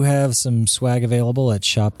do have some swag available at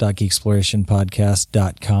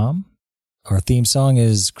shop.geeksplorationpodcast.com. Our theme song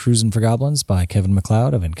is Cruisin' for Goblins by Kevin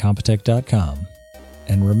MacLeod of Incompetech.com.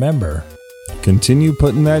 And remember, continue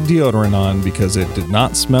putting that deodorant on because it did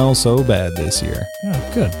not smell so bad this year.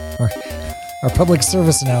 Oh, good. Our public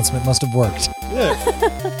service announcement must have worked.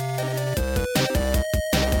 Yeah.